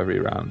the end of every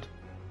round.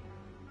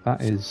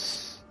 That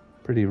is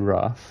pretty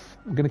rough.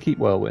 I'm going to keep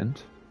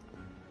whirlwind.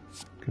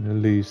 I'm going to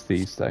lose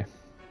these though.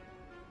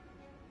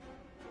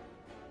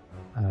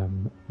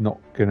 Not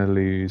going to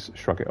lose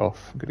shrug it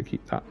off. I'm going to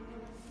keep that.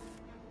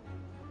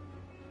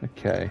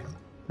 Okay,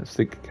 let's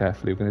think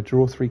carefully. We're going to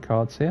draw 3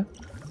 cards here.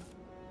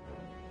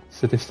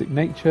 Sadistic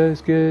nature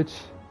is good.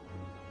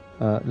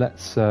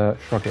 Let's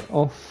shrug it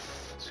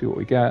off. See what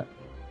we get.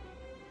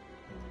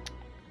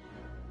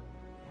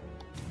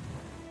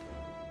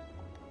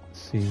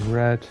 Seeing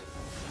red.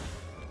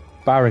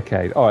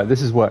 Barricade. Alright,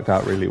 this has worked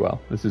out really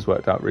well. This has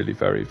worked out really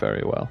very,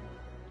 very well.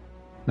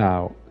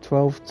 Now,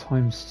 12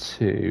 times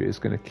 2 is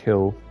going to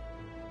kill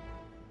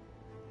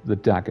the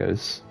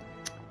daggers.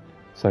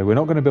 So we're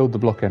not going to build the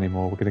block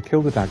anymore. We're going to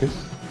kill the daggers.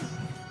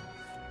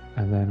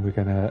 And then we're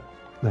going to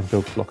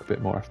build the block a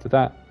bit more after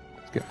that.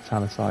 Let's get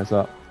metallicize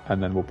up.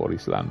 And then we'll body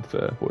slam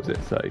for, what was it,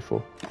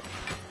 34.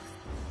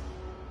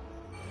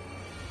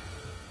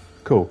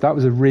 Cool. That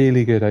was a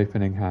really good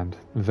opening hand.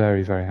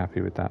 Very, very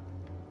happy with that.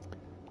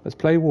 Let's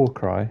play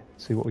Warcry,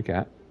 see what we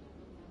get.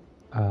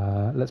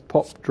 Let's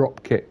pop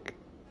drop kick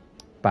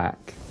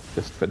back,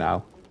 just for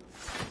now.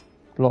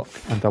 Block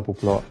and double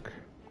block.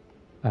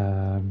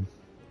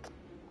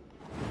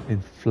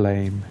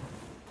 Inflame.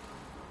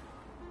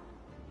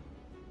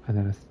 And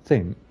then I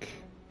think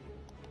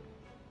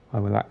I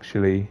will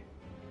actually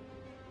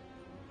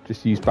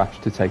just use Bash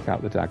to take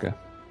out the dagger.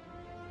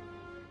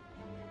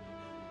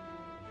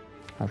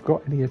 I've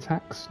got any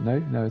attacks?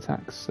 No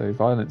attacks, so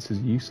violence is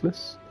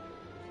useless.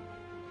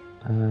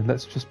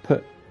 Let's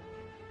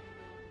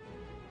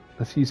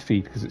use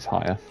feed because it's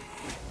higher.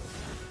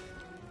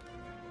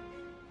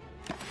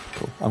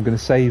 Cool. I'm going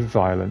to save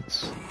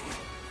violence.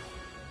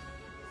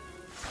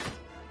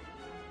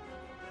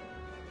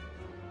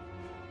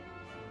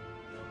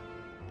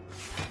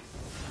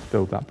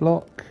 Build that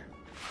block.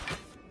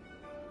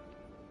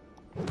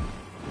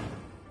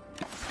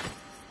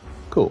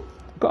 Cool.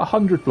 I've got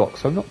 100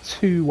 blocks, so I'm not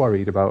too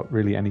worried about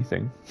really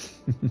anything.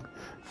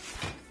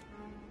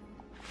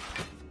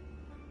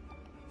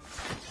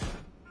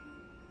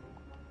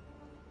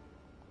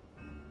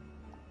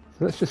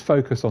 So let's just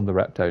focus on the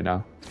Repto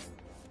now.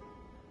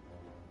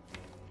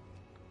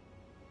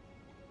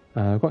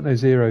 I've got no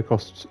 0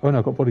 costs. Oh no,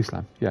 I've got Body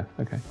Slam. Yeah,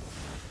 okay.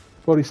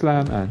 Body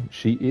Slam, and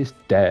she is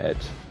dead.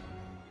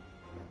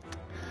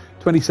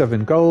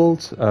 27 gold.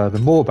 The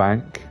Moor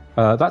Bank.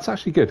 That's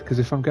actually good, because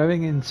if I'm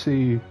going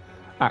into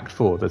Act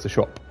 4, there's a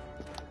shop.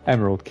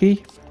 Emerald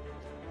Key.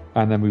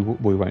 And then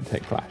we won't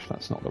take Clash.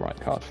 That's not the right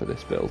card for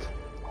this build.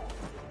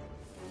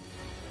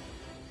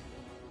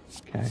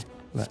 Okay,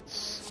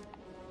 let's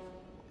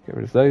get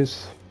rid of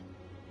those.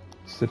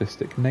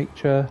 Sadistic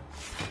nature.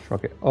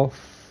 Shrug it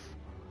off.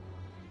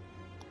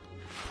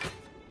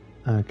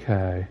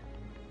 Okay.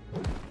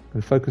 I'm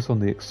going to focus on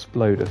the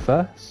Exploder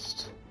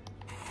first.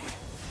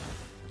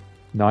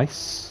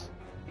 Nice.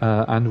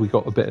 And we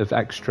got a bit of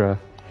extra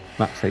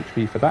max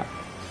HP for that.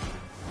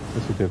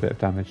 This will do a bit of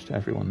damage to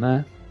everyone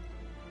there.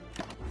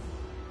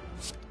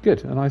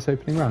 Good, a nice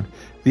opening round.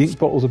 The ink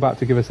bottle's about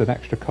to give us an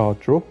extra card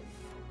draw,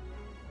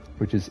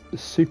 which is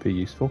super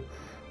useful.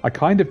 I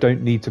kind of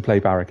don't need to play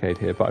Barricade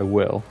here, but I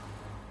will.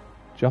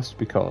 Just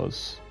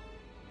because.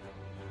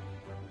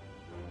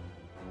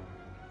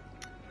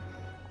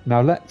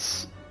 Now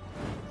let's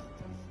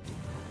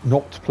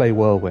not play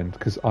Whirlwind,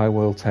 because I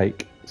will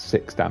take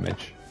 6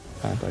 damage,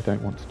 and I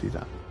don't want to do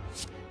that.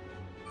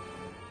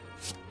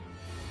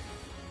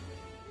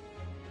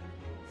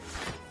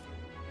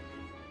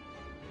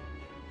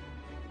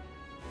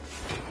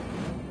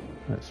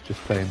 Let's just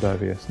play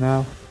Impervious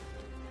now.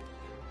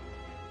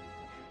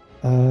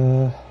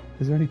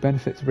 Is there any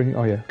benefit to bringing...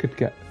 Oh yeah, could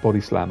get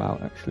Body Slam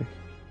out, actually.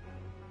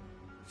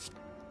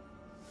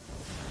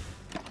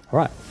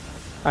 Alright.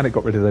 And it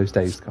got rid of those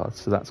dazed cards,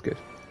 so that's good.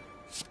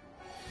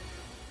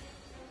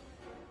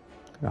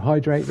 Gonna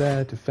hydrate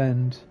there,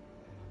 defend,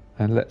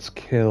 and let's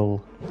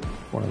kill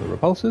one of the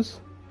repulsors.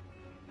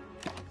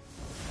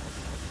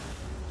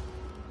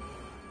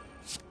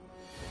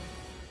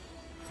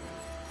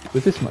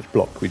 With this much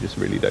block, we just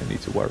really don't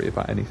need to worry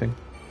about anything.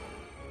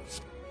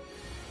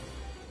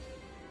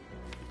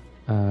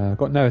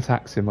 Got no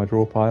attacks in my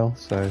draw pile,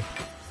 so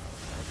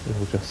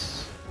We'll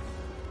just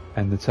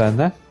end the turn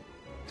there.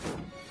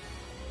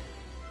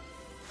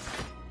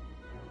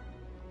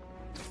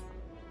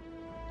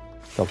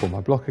 Double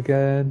my block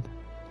again.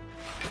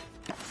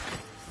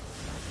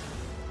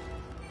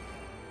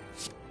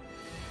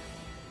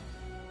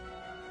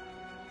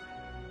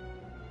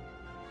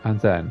 And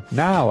then,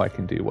 now I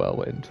can do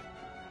Whirlwind.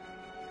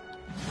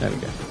 There we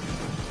go.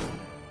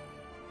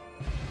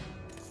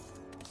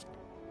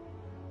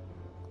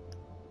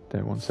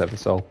 Don't want Sever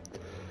Soul.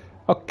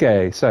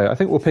 Okay, so I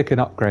think we'll pick an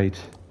upgrade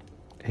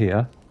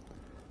here.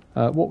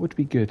 What would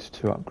be good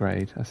to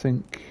upgrade? I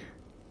think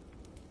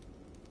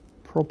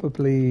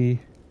probably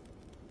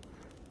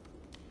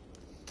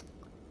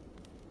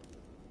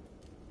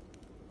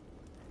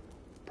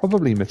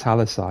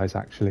Metallicize,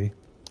 actually.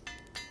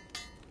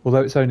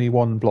 Although it's only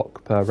 1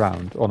 block per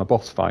round on a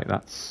boss fight,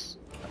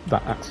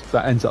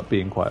 that ends up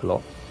being quite a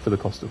lot for the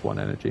cost of 1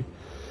 energy.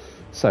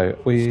 So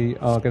we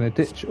are going to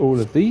ditch all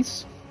of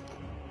these.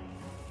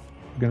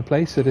 We're going to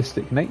play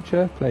Sadistic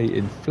Nature, play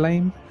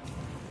Inflame.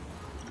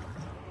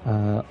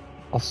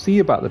 I'll see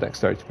about the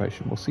Dexterity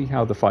Potion. We'll see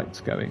how the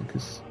fight's going,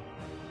 because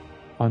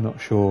I'm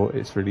not sure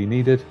it's really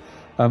needed.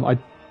 I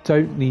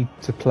don't need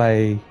to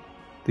play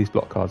these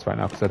block cards right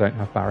now because I don't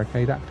have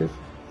Barricade active.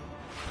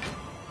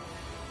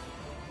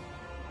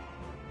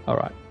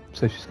 Alright,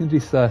 so she's going to do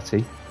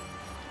 30.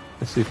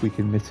 Let's see if we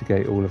can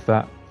mitigate all of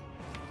that.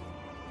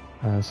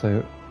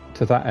 So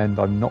to that end,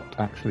 I'm not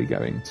actually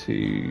going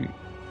to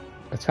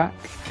attack.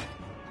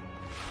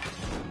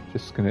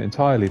 Just going to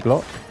entirely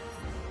block.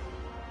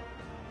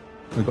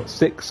 We've got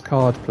 6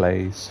 card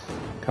plays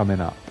coming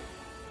up.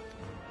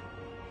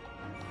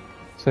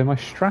 So my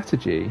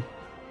strategy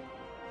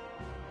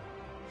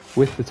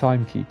with the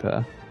Time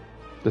Eater,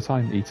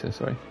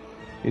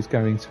 is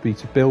going to be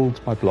to build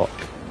my block.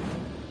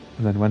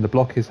 And then when the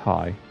block is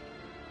high,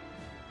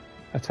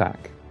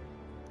 attack.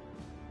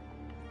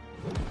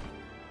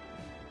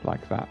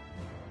 Like that.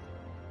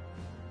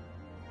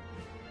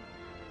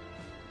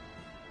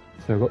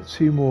 So I've got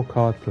 2 more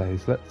card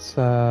plays. Let's...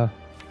 there's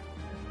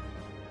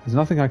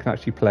nothing I can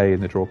actually play in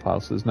the draw pile,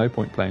 so there's no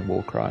point playing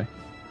Warcry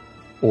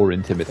or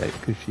Intimidate,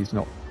 because she's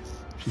not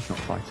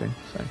fighting.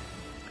 So,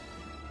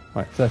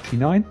 right,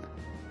 39.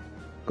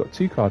 Got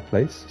 2 card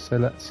plays, so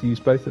let's use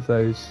both of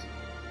those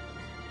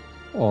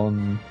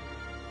on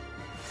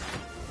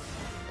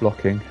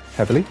blocking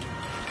heavily.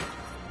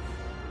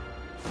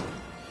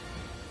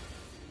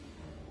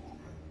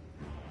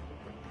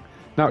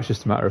 Now it's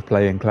just a matter of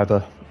playing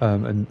clever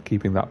and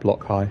keeping that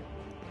block high.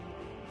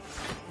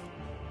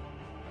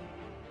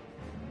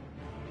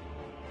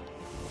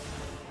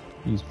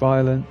 Use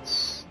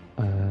Violence.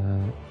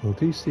 We'll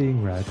do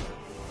Seeing Red.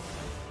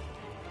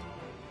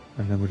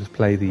 And then we'll just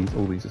play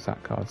all these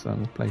attack cards, and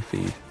we'll play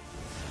Feed.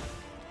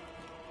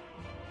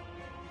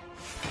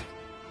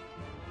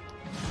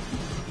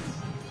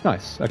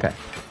 Nice, okay.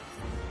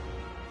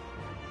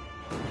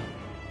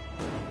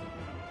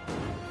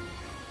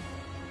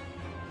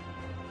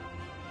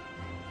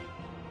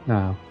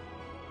 Now,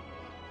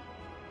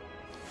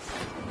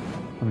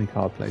 how many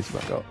card plays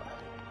have I got?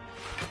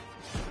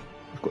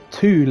 I've got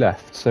 2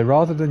 left, so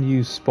rather than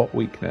use Spot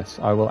Weakness,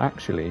 I will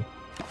actually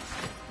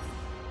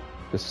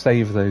just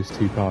save those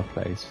 2 card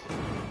plays.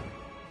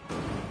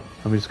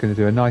 I'm just going to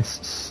do a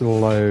nice,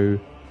 slow,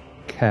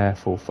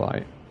 careful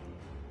fight.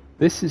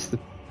 This is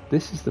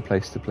the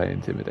place to play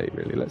Intimidate,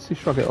 really. Let's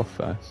just shrug it off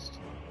first.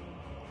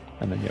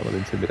 And then, yeah, we'll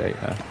Intimidate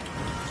her.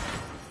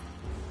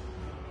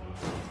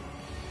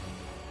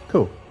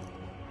 Cool.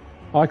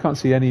 I can't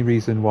see any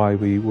reason why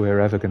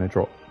we're ever going to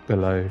drop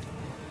below,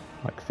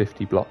 like,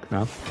 50 block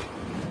now.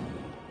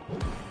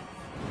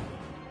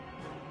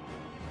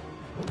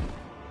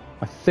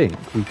 I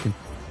think we can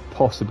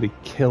possibly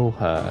kill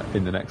her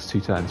in the next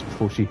 2 turns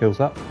before she heals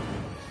up.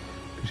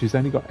 Because she's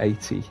only got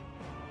 80.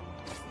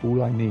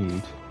 All I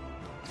need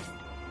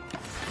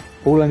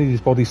is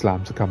Body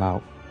Slam to come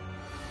out.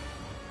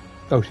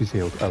 Oh, she's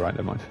healed. Oh, right,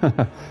 never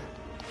mind.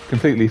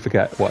 Completely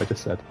forget what I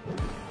just said.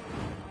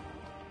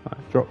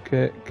 Right, drop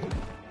kick.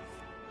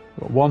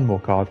 Got 1 more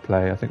card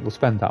play. I think we'll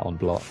spend that on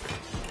block.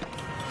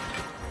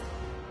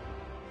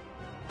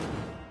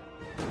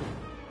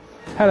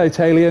 Hello,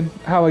 Talion.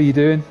 How are you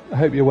doing? I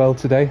hope you're well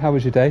today. How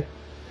was your day?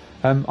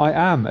 I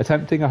am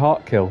attempting a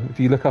heart kill. If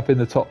you look up in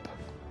the top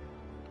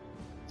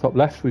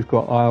left, we've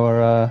got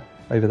our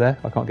over there.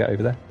 I can't get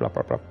over there. Blah,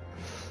 blah, blah.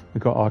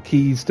 We've got our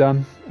keys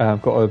done.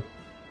 I've got a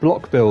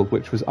block build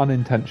which was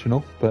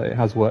unintentional, but it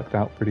has worked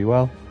out pretty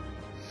well.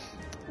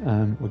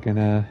 We're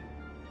gonna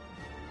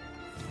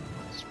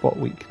Spot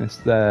Weakness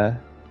there.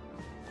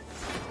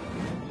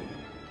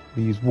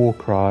 We use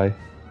Warcry.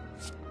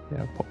 Yeah,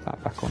 I'll pop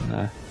that back on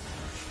there.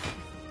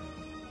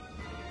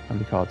 How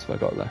many cards have I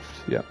got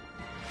left? Yep.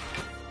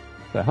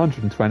 So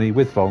 120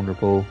 with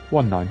Vulnerable,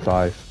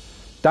 195.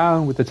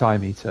 Down with the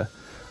Time Eater.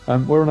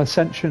 We're on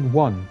Ascension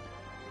 1.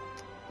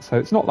 So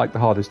it's not like the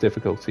hardest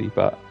difficulty,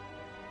 but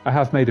I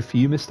have made a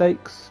few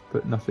mistakes,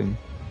 but nothing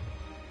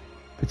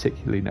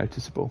particularly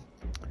noticeable.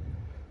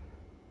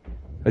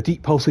 A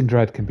deep pulsing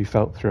dread can be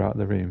felt throughout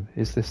the room.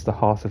 Is this the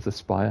heart of the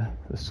spire,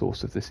 the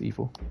source of this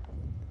evil?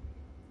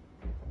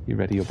 You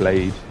ready your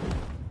blade?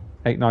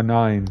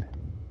 899.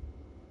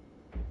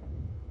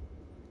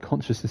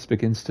 Consciousness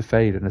begins to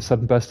fade, and a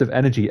sudden burst of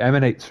energy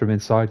emanates from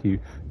inside you,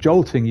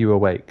 jolting you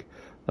awake.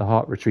 The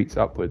heart retreats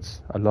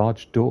upwards. A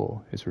large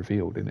door is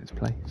revealed in its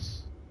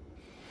place.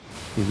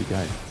 Here we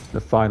go.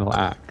 The final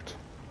act.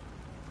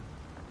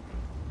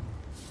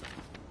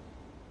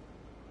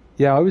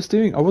 Yeah, I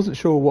wasn't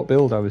sure what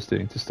build I was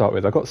doing to start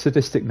with. I got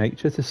Sadistic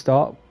Nature to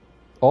start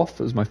off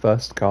as my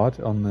first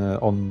card on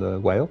the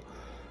whale,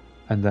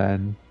 and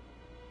then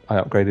I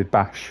upgraded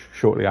Bash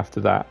shortly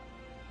after that.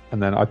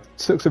 And then I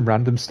took some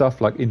random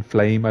stuff like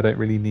Inflame I don't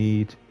really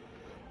need.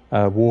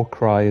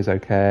 Warcry is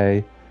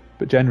okay.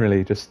 But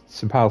generally just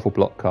some powerful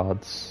block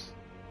cards.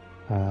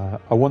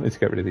 I wanted to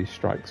get rid of these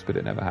strikes, but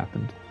it never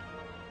happened.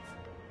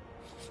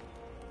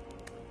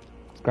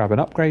 Let's grab an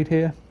upgrade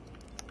here.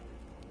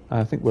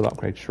 I think we'll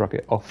upgrade Shrug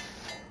It Off.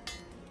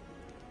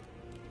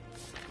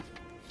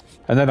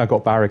 And then I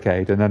got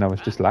Barricade, and then I was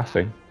just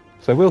laughing.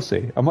 So we'll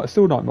see. I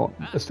still might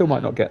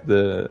not get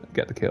the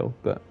kill,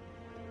 but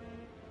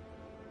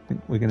I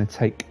think we're going to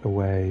take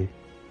away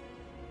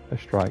a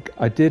strike.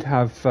 I did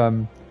have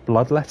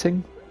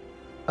Bloodletting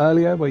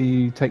earlier, where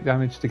you take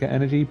damage to get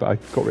energy, but I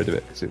got rid of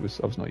it because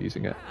I was not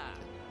using it.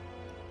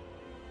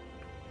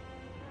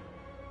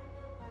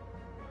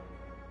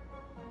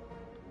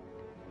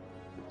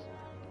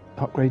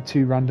 Upgrade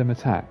 2 random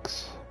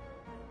attacks.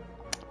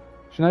 Do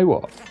you know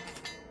what?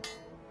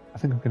 I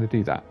think I'm going to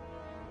do that.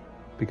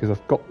 Because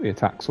I've got the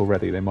attacks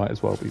already, they might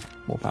as well be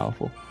more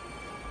powerful.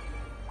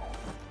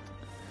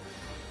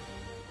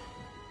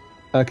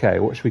 Okay,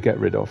 what should we get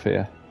rid of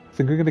here? I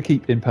think we're going to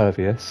keep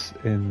Impervious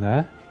in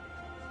there.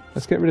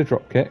 Let's get rid of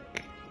Dropkick.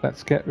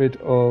 Let's get rid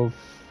of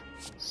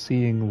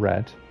Seeing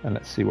Red. And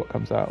let's see what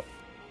comes out.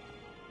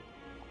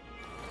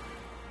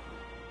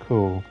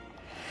 Cool.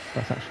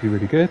 That's actually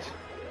really good.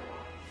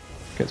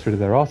 Gets rid of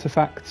their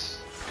artifacts,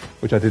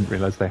 which I didn't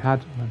realise they had.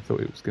 I thought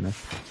it was going to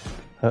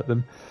hurt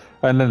them.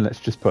 And then let's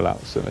just pull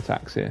out some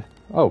attacks here.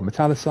 Oh,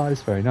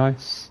 Metallicize, very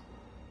nice.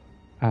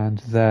 And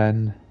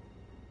then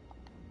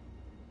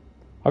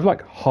I've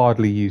like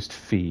hardly used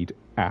Feed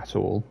at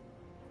all.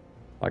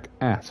 Like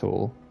at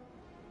all.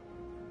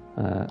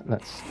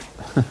 Let's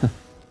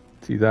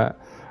do that.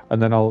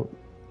 And then I'll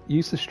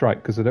use the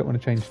Strike because I don't want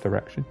to change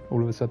direction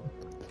all of a sudden.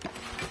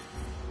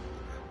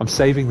 I'm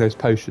saving those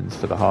potions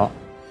for the heart.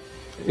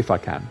 If I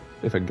can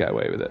get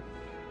away with it.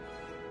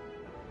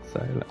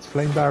 So let's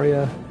Flame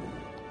Barrier,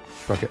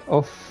 Shrug It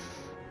Off.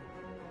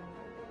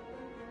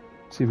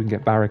 See if we can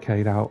get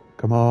Barricade out.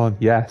 Come on,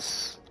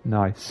 yes,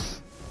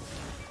 nice.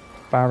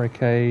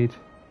 Barricade.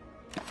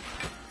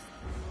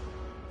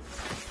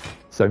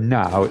 So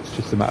now it's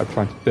just a matter of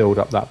trying to build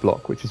up that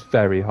block, which is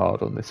very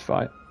hard on this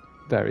fight.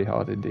 Very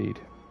hard indeed.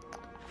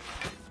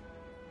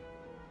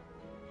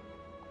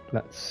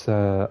 Let's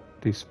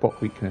do Spot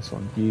Weakness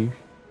on you.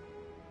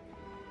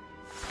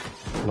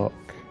 Block.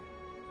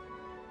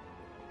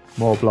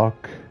 More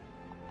block.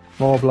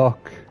 More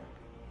block.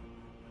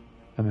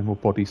 And then we'll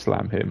body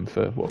slam him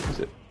for, what was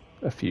it?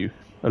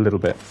 A little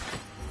bit.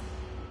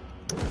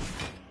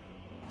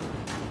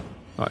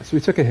 Alright, so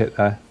we took a hit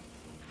there.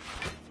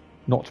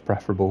 Not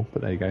preferable,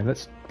 but there you go.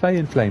 Let's play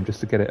Inflame just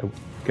to get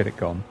it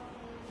gone.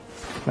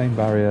 Flame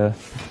Barrier,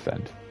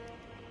 defend.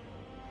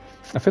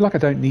 I feel like I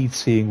don't need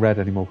Seeing Red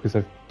anymore because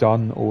I've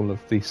done all of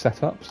the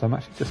setups, so I'm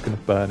actually just going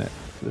to burn it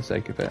for the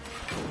sake of it.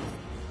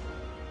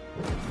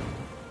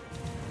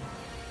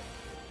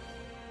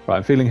 Right,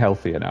 I'm feeling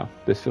healthier now.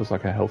 This feels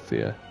like a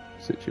healthier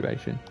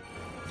situation.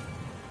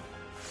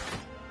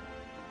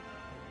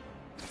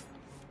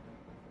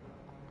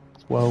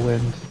 It's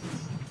Whirlwind,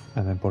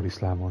 and then Body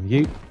Slam on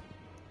you.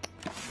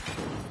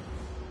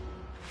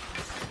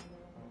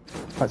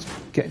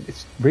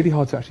 It's really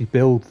hard to actually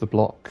build the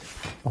block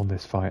on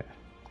this fight.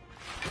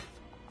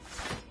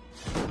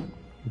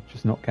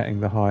 Just not getting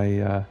the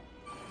high...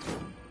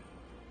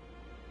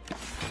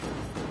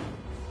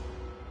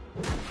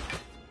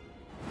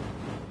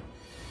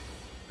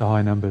 the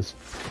high numbers.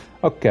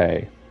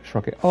 Okay,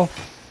 Shrug It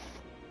Off.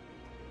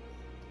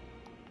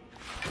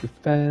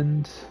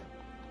 Defend.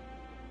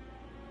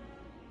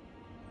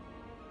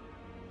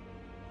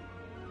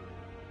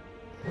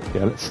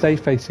 Yeah, let's stay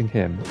facing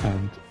him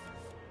and...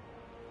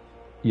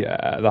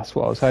 Yeah, that's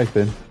what I was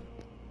hoping.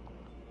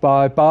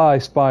 Bye-bye,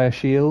 Spire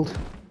Shield.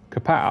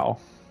 Kapow.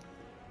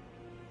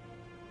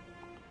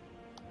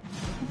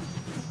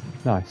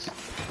 Nice.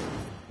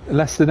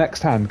 Unless the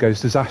next hand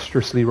goes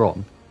disastrously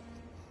wrong.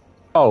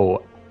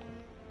 Oh,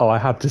 I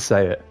had to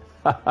say it.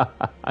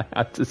 I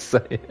had to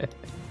say it.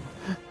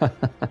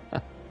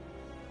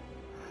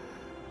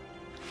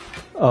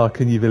 Oh,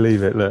 can you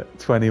believe it? Look,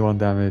 21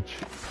 damage.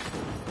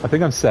 I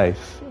think I'm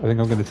safe. I think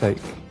I'm going to take...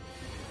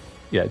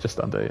 Yeah, just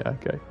under, yeah,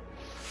 okay.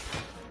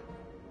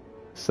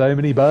 So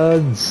many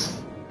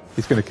burns.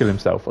 He's going to kill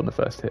himself on the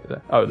first hit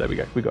there. Oh, there we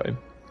go. We got him.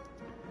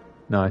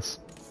 Nice.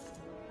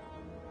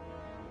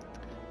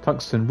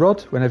 Tungsten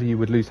Rod. Whenever you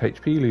would lose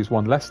HP, lose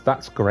one less.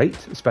 That's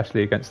great,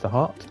 especially against the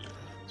heart.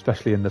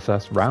 especially in the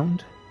first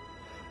round.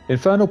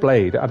 Infernal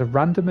Blade, add a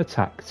random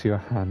attack to your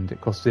hand.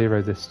 It costs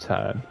 0 this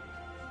turn.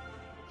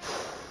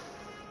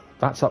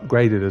 That's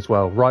upgraded as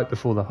well, right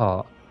before the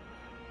heart.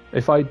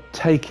 If I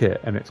take it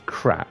and it's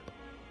crap,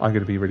 I'm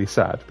going to be really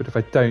sad. But if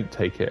I don't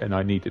take it and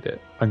I needed it,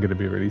 I'm going to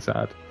be really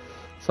sad.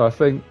 So I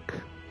think...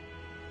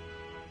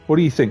 What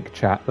do you think,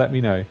 chat? Let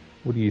me know.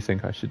 What do you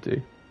think I should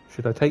do?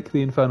 Should I take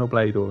the Infernal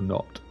Blade or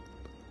not?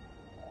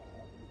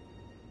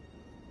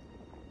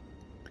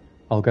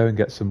 I'll go and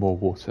get some more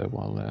water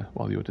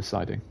while you're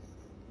deciding.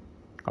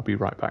 I'll be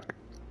right back.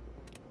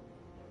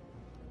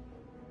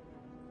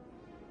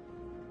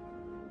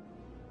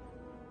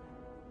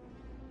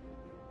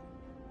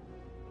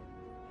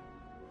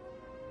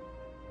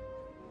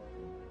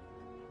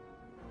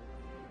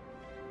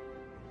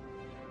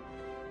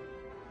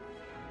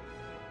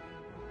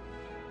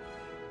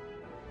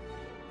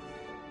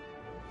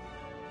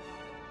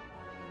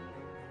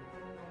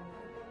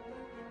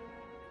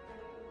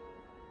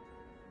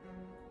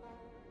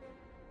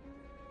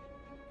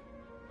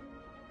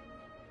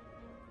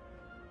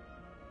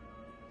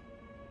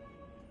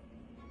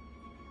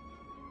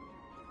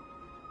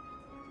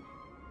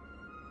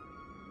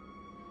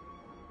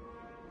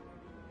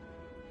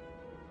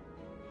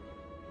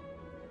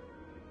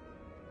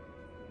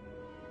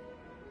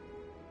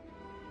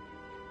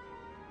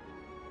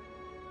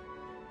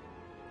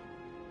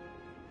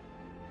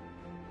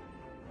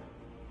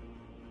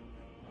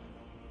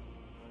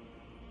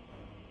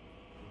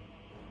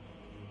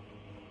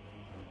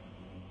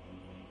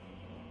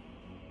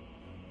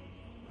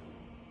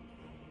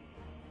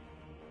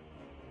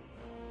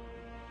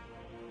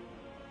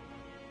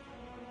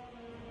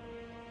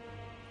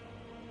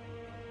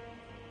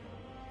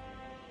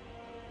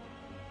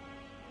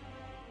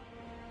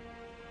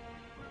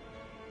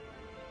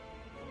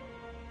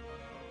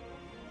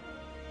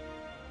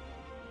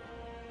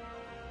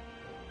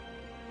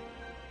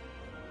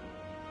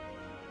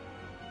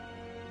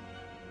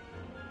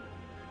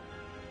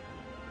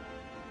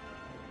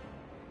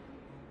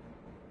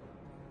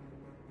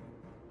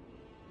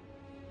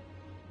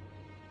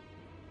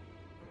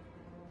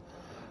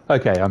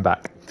 Okay, I'm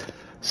back.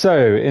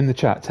 So, in the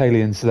chat,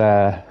 Talian's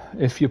there.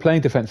 If you're playing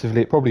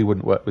defensively, it probably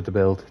wouldn't work with the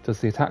build. Does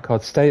the attack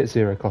card stay at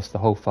 0 cost the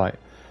whole fight?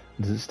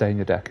 And does it stay in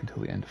your deck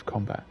until the end of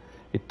combat?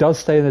 It does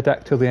stay in the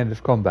deck till the end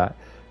of combat.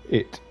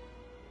 It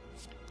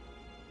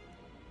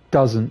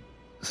doesn't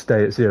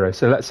stay at 0.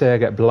 So let's say I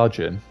get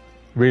Bludgeon,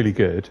 really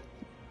good.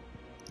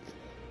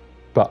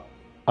 But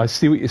I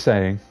see what you're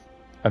saying,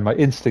 and my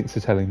instincts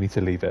are telling me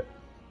to leave it.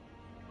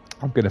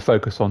 I'm going to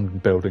focus on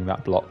building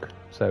that block,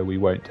 so we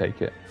won't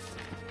take it.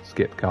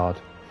 Skip card.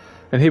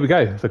 And here we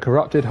go, the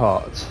Corrupted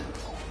Heart.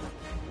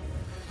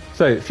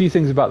 So, a few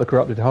things about the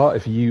Corrupted Heart,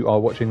 if you are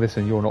watching this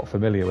and you're not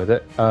familiar with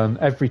it.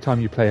 Every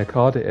time you play a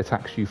card, it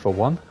attacks you for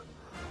 1.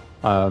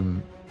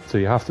 So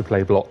you have to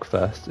play block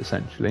first,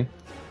 essentially.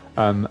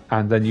 And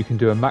then you can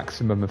do a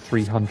maximum of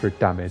 300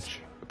 damage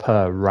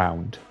per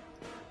round.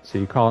 So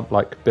you can't,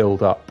 like,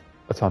 build up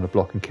a ton of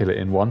block and kill it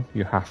in one.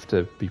 You have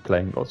to be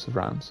playing lots of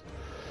rounds.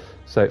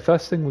 So,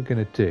 first thing we're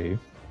going to do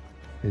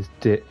is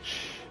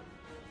ditch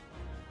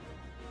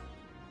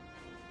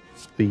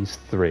these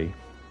 3.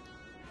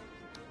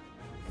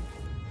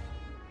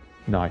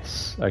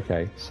 Nice.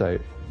 Okay, so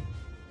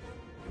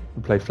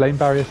we'll play Flame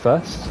Barrier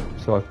first.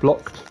 So I've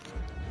blocked,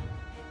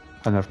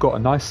 and I've got a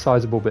nice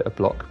sizable bit of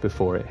block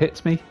before it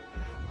hits me.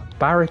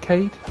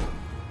 Barricade,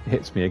 it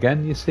hits me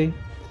again, you see.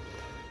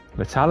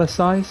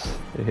 Metallicize,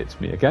 it hits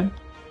me again.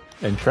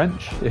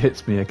 Entrench, it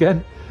hits me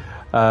again.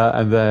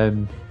 And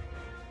then,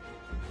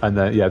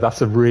 yeah,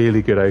 that's a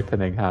really good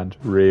opening hand.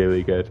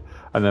 Really good.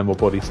 And then we'll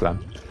Body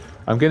Slam.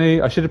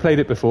 I should have played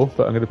it before,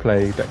 but I'm going to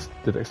play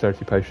the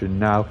Dexterity Potion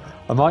now.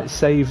 I might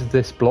save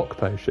this Block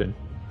Potion.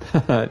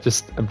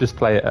 just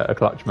play it at a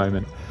clutch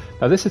moment.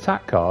 Now this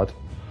attack card,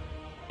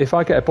 if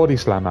I get a Body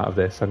Slam out of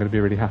this, I'm going to be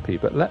really happy.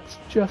 But let's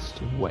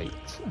just wait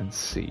and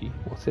see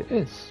what it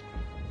is.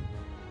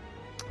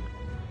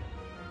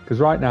 Because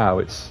right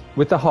now,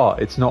 with the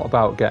heart, it's not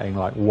about getting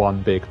like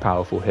one big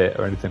powerful hit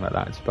or anything like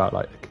that. It's about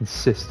like a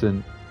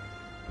consistent,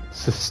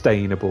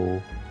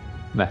 sustainable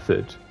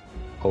method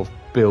of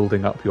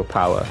building up your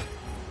power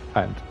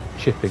and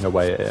chipping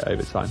away at it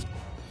over time.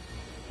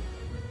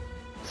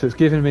 So it's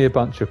giving me a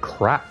bunch of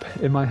crap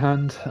in my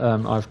hand.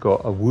 I've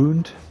got a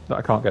wound that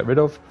I can't get rid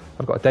of.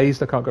 I've got a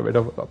dazed I can't get rid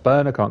of. I've got a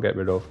burn I can't get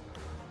rid of.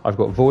 I've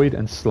got void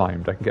and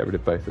slimed. I can get rid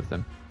of both of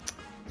them.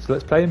 So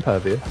let's play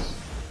impervious.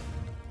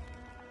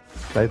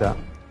 Play that.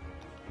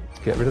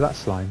 Get rid of that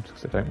slimed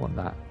because I don't want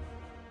that.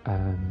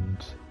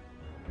 And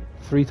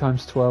 3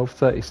 times 12,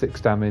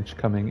 36 damage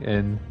coming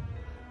in.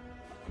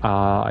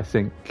 I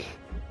think,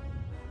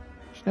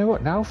 you know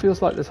what, now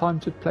feels like the time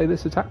to play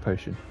this attack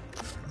potion.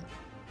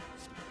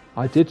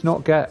 I did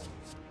not get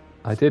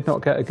a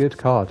good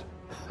card.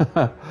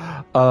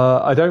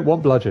 I don't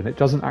want bludgeon. It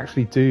doesn't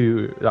actually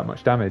do that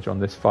much damage on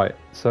this fight.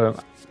 So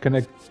I'm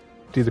going to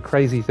do the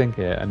crazy thing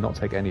here and not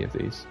take any of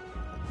these.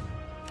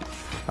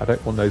 I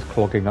don't want those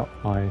clogging up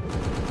my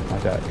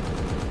deck.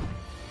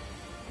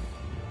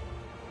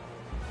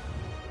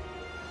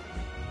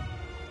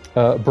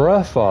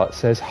 Brafart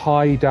says,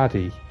 "Hi,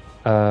 Daddy."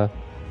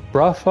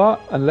 Brafart,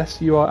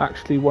 unless you are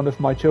actually one of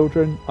my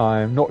children,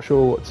 I'm not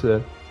sure what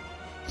to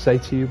say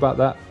to you about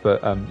that,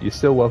 but you're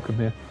still welcome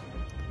here.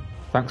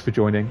 Thanks for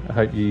joining. I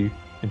hope you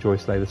enjoy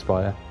Slay the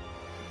Spire.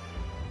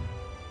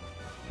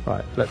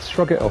 Right, let's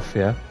shrug it off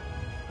here.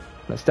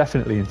 Let's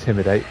definitely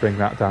Intimidate, bring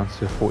that down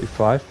to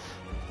 45.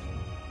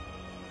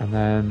 And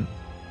then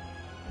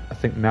I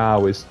think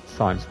now is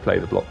time to play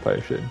the Block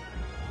Potion.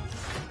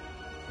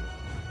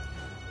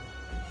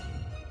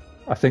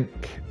 I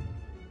think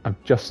I'm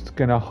just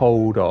going to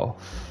hold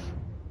off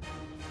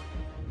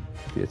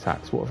the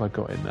attacks. What have I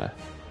got in there?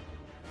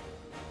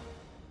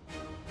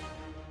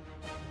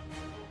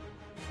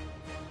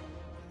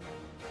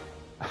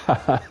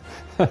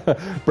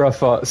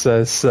 Brafart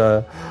says,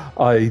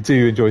 I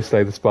do enjoy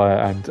Slay the Spire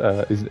and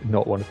is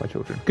not one of my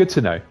children. Good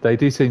to know. They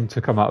do seem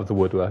to come out of the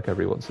woodwork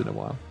every once in a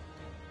while.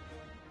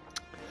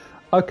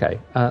 Okay,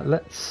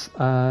 let's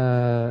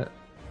go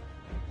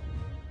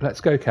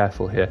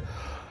careful here.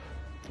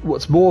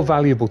 What's more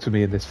valuable to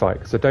me in this fight,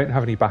 because I don't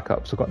have any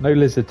backups, I've got no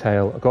Lizard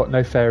Tail, I've got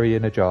no Fairy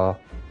in a Jar,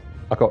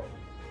 I've got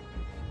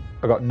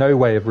no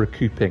way of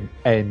recouping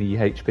any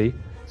HP,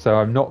 so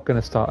I'm not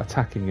going to start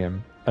attacking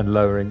him and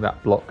lowering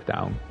that block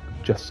down.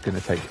 I'm just going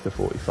to take the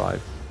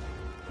 45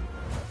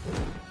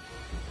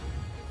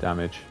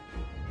 damage.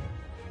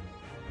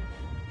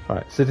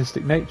 Alright,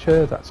 Sadistic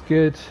Nature, that's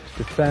good.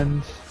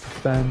 Defend.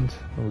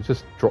 We'll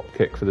just drop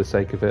kick for the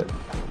sake of it.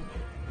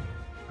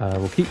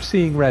 We'll keep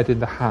seeing red in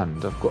the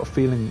hand. I've got a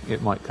feeling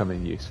it might come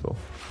in useful.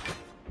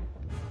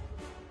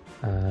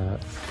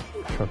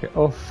 Shrug it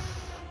off.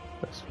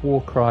 Let's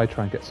War Cry,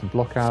 try and get some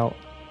block out.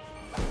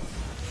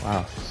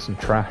 Wow, some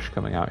trash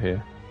coming out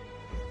here.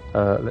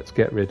 Let's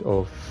get rid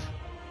of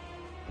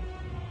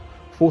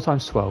 4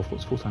 times 12.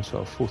 What's 4 times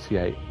 12?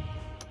 48.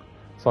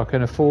 So I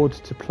can afford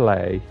to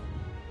play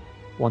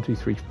 1, 2,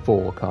 3,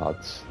 4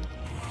 cards.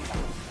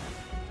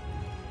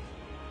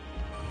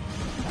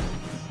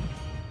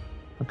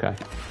 Okay,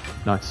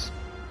 nice.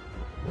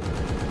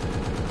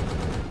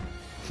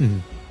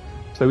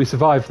 So we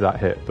survived that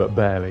hit, but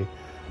barely.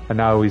 And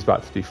now he's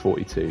about to do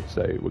 42,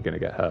 so we're going to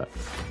get hurt.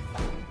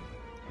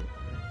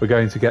 We're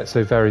going to get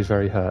so very,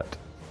 very hurt.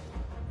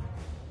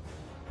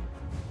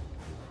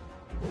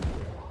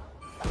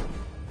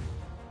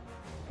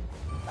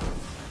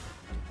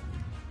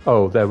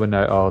 Oh, there were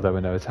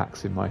no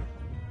attacks in my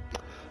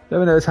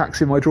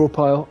draw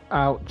pile.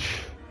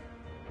 Ouch.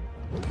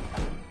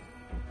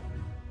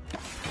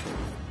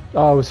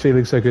 Oh, I was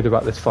feeling so good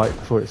about this fight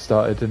before it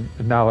started, and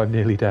now I'm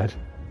nearly dead.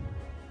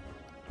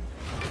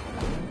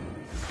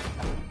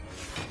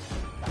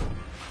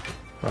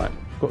 Right,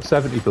 got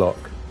 70 block.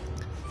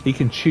 He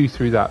can chew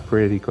through that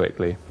pretty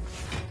quickly.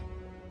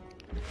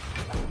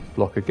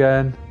 Block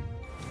again.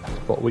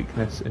 Spot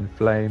weakness in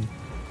flame.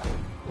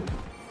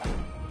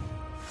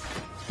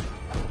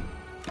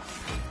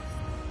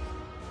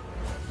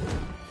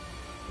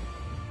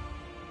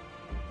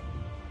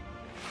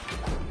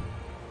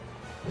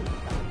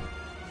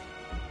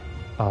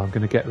 Oh, I'm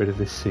going to get rid of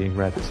this Seeing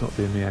Red. It's not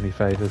doing me any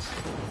favours.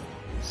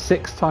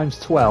 6 times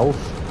 12.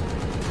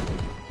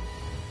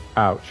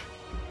 Ouch.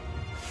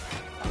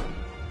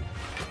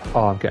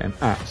 Oh, I'm getting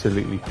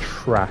absolutely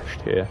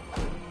trashed here.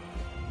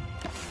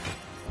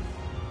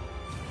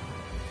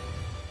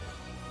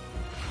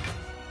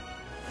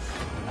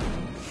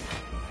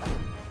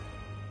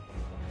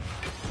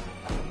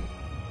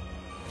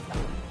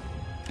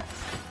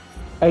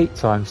 Eight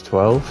times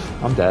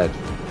 12. I'm dead.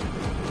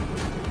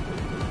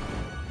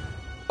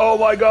 Oh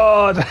my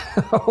god!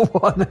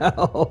 1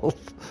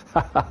 health!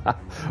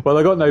 Well,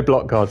 I got no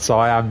block cards, so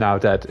I am now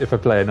dead if I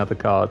play another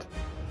card.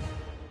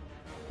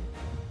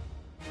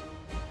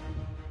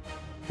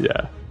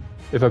 Yeah.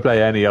 If I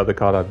play any other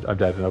card, I'm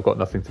dead, and I've got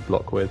nothing to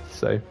block with,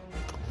 so...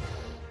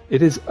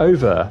 It is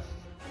over.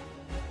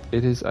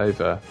 It is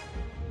over.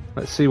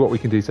 Let's see what we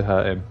can do to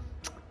hurt him.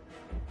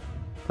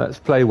 Let's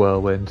play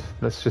Whirlwind.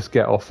 Let's just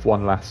get off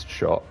one last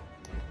shot.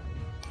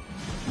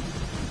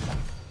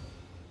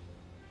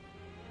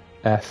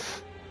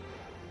 F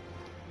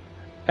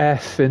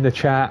in the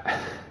chat.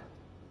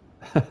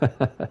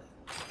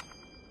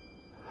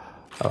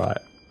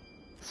 Alright,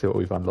 see what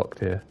we've unlocked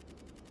here.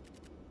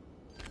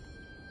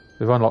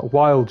 We've unlocked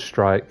Wild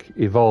Strike,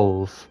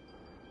 Evolve,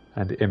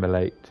 and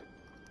Immolate.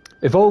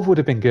 Evolve would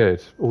have been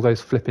good, all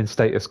those flipping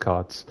status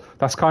cards.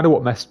 That's kind of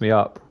what messed me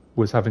up,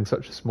 was having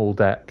such a small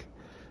deck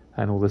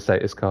and all the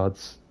status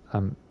cards.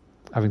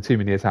 Having too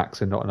many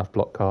attacks and not enough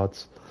block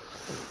cards.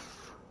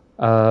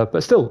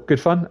 But still, good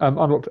fun.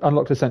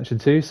 Unlocked Ascension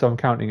 2, so I'm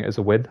counting it as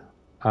a win.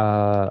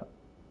 Let's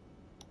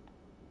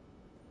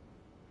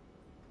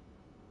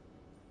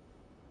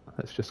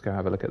just go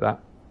have a look at that.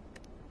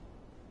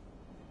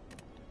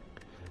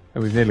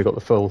 And we've nearly got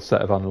the full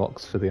set of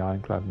unlocks for the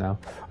Ironclad now.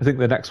 I think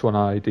the next one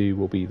I do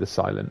will be the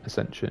Silent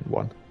Ascension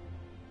one.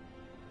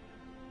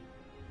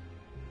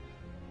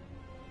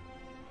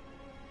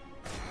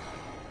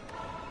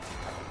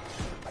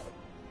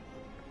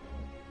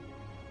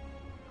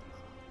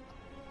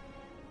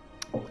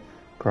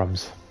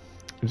 Crumbs.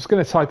 I'm just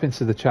going to type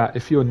into the chat,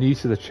 if you're new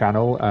to the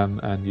channel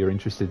and you're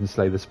interested in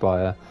Slay the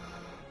Spire,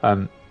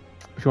 if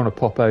you want to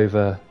pop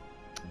over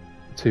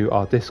to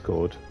our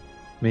Discord,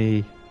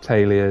 me,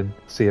 Talion,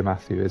 Sia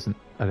Matthew isn't,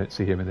 I don't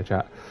see him in the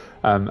chat,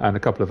 and a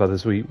couple of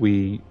others,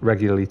 we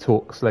regularly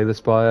talk Slay the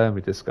Spire, and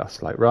we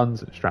discuss like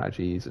runs and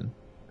strategies and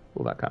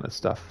all that kind of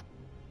stuff.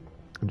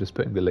 I'm just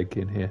putting the link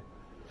in here.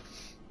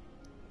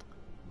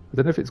 I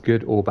don't know if it's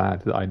good or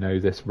bad that I know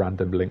this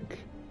random link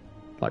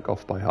like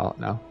off by heart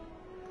now.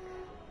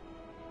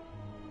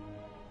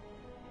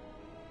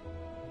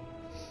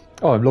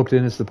 Oh, I'm logged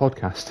in as the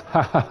podcast.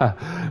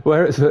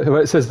 where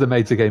it says the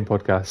Made to Game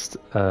podcast,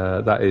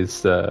 that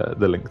is the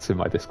link to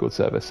my Discord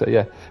server. So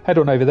yeah, head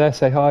on over there,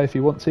 say hi if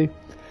you want to.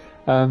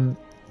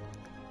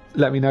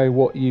 Let me know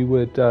what you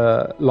would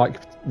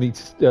like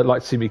to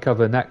see me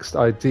cover next.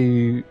 I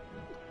do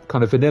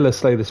kind of vanilla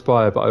Slay the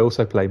Spire, but I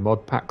also play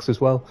mod packs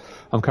as well.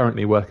 I'm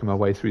currently working my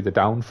way through the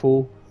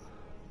Downfall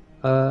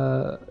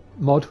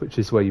mod, which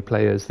is where you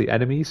play as the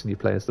enemies and you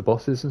play as the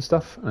bosses and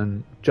stuff.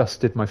 And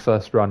just did my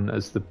first run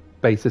as the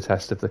beta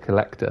test of the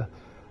Collector,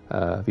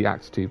 the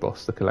Act 2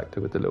 boss, the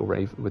Collector with the little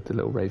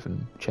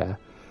raven chair,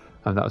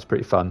 and that was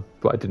pretty fun,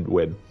 but I didn't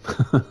win.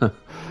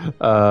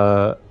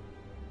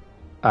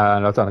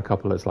 And I've done a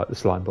couple as like the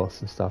slime boss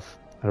and stuff.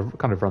 I've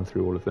kind of run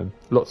through all of them.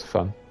 Lots of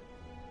fun.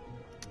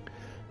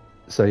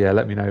 So yeah,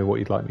 let me know what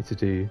you'd like me to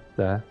do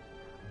there.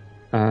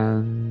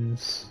 And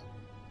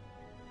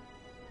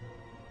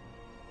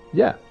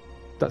yeah,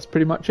 that's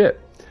pretty much it.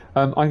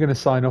 I'm going to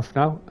sign off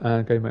now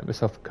and go make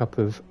myself a cup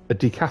of a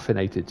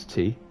decaffeinated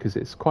tea because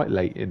it's quite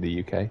late in the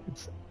UK.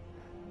 It's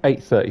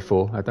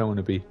 8:34. I don't want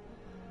to be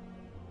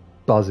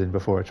buzzing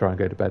before I try and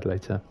go to bed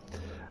later.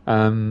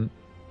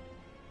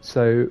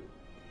 So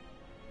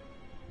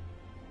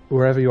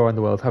wherever you are in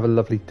the world, have a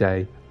lovely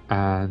day,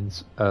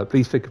 and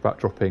please think about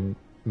dropping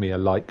me a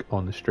like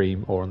on the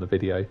stream or on the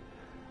video.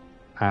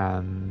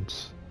 And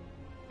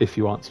if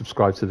you aren't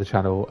subscribed to the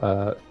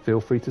channel,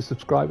 feel free to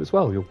subscribe as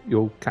well.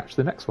 You'll catch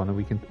the next one, and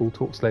we can all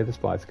talk Slay the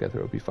Spire together.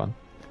 It'll be fun.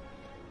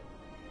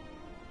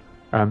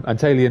 And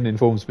Talion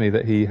informs me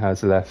that he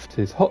has left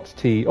his hot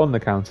tea on the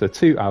counter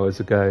 2 hours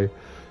ago.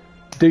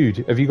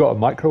 Dude, have you got a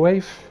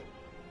microwave?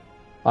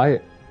 I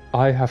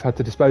have had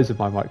to dispose of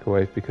my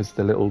microwave because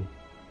the little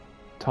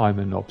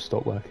timer knob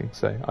stopped working,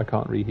 so I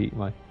can't reheat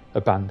my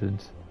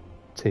abandoned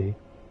tea.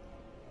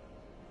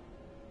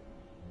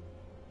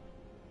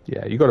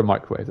 Yeah, you got to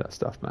microwave that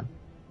stuff, man.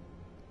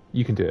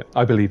 You can do it.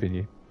 I believe in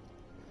you.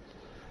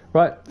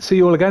 Right, see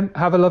you all again.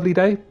 Have a lovely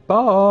day.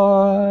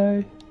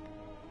 Bye.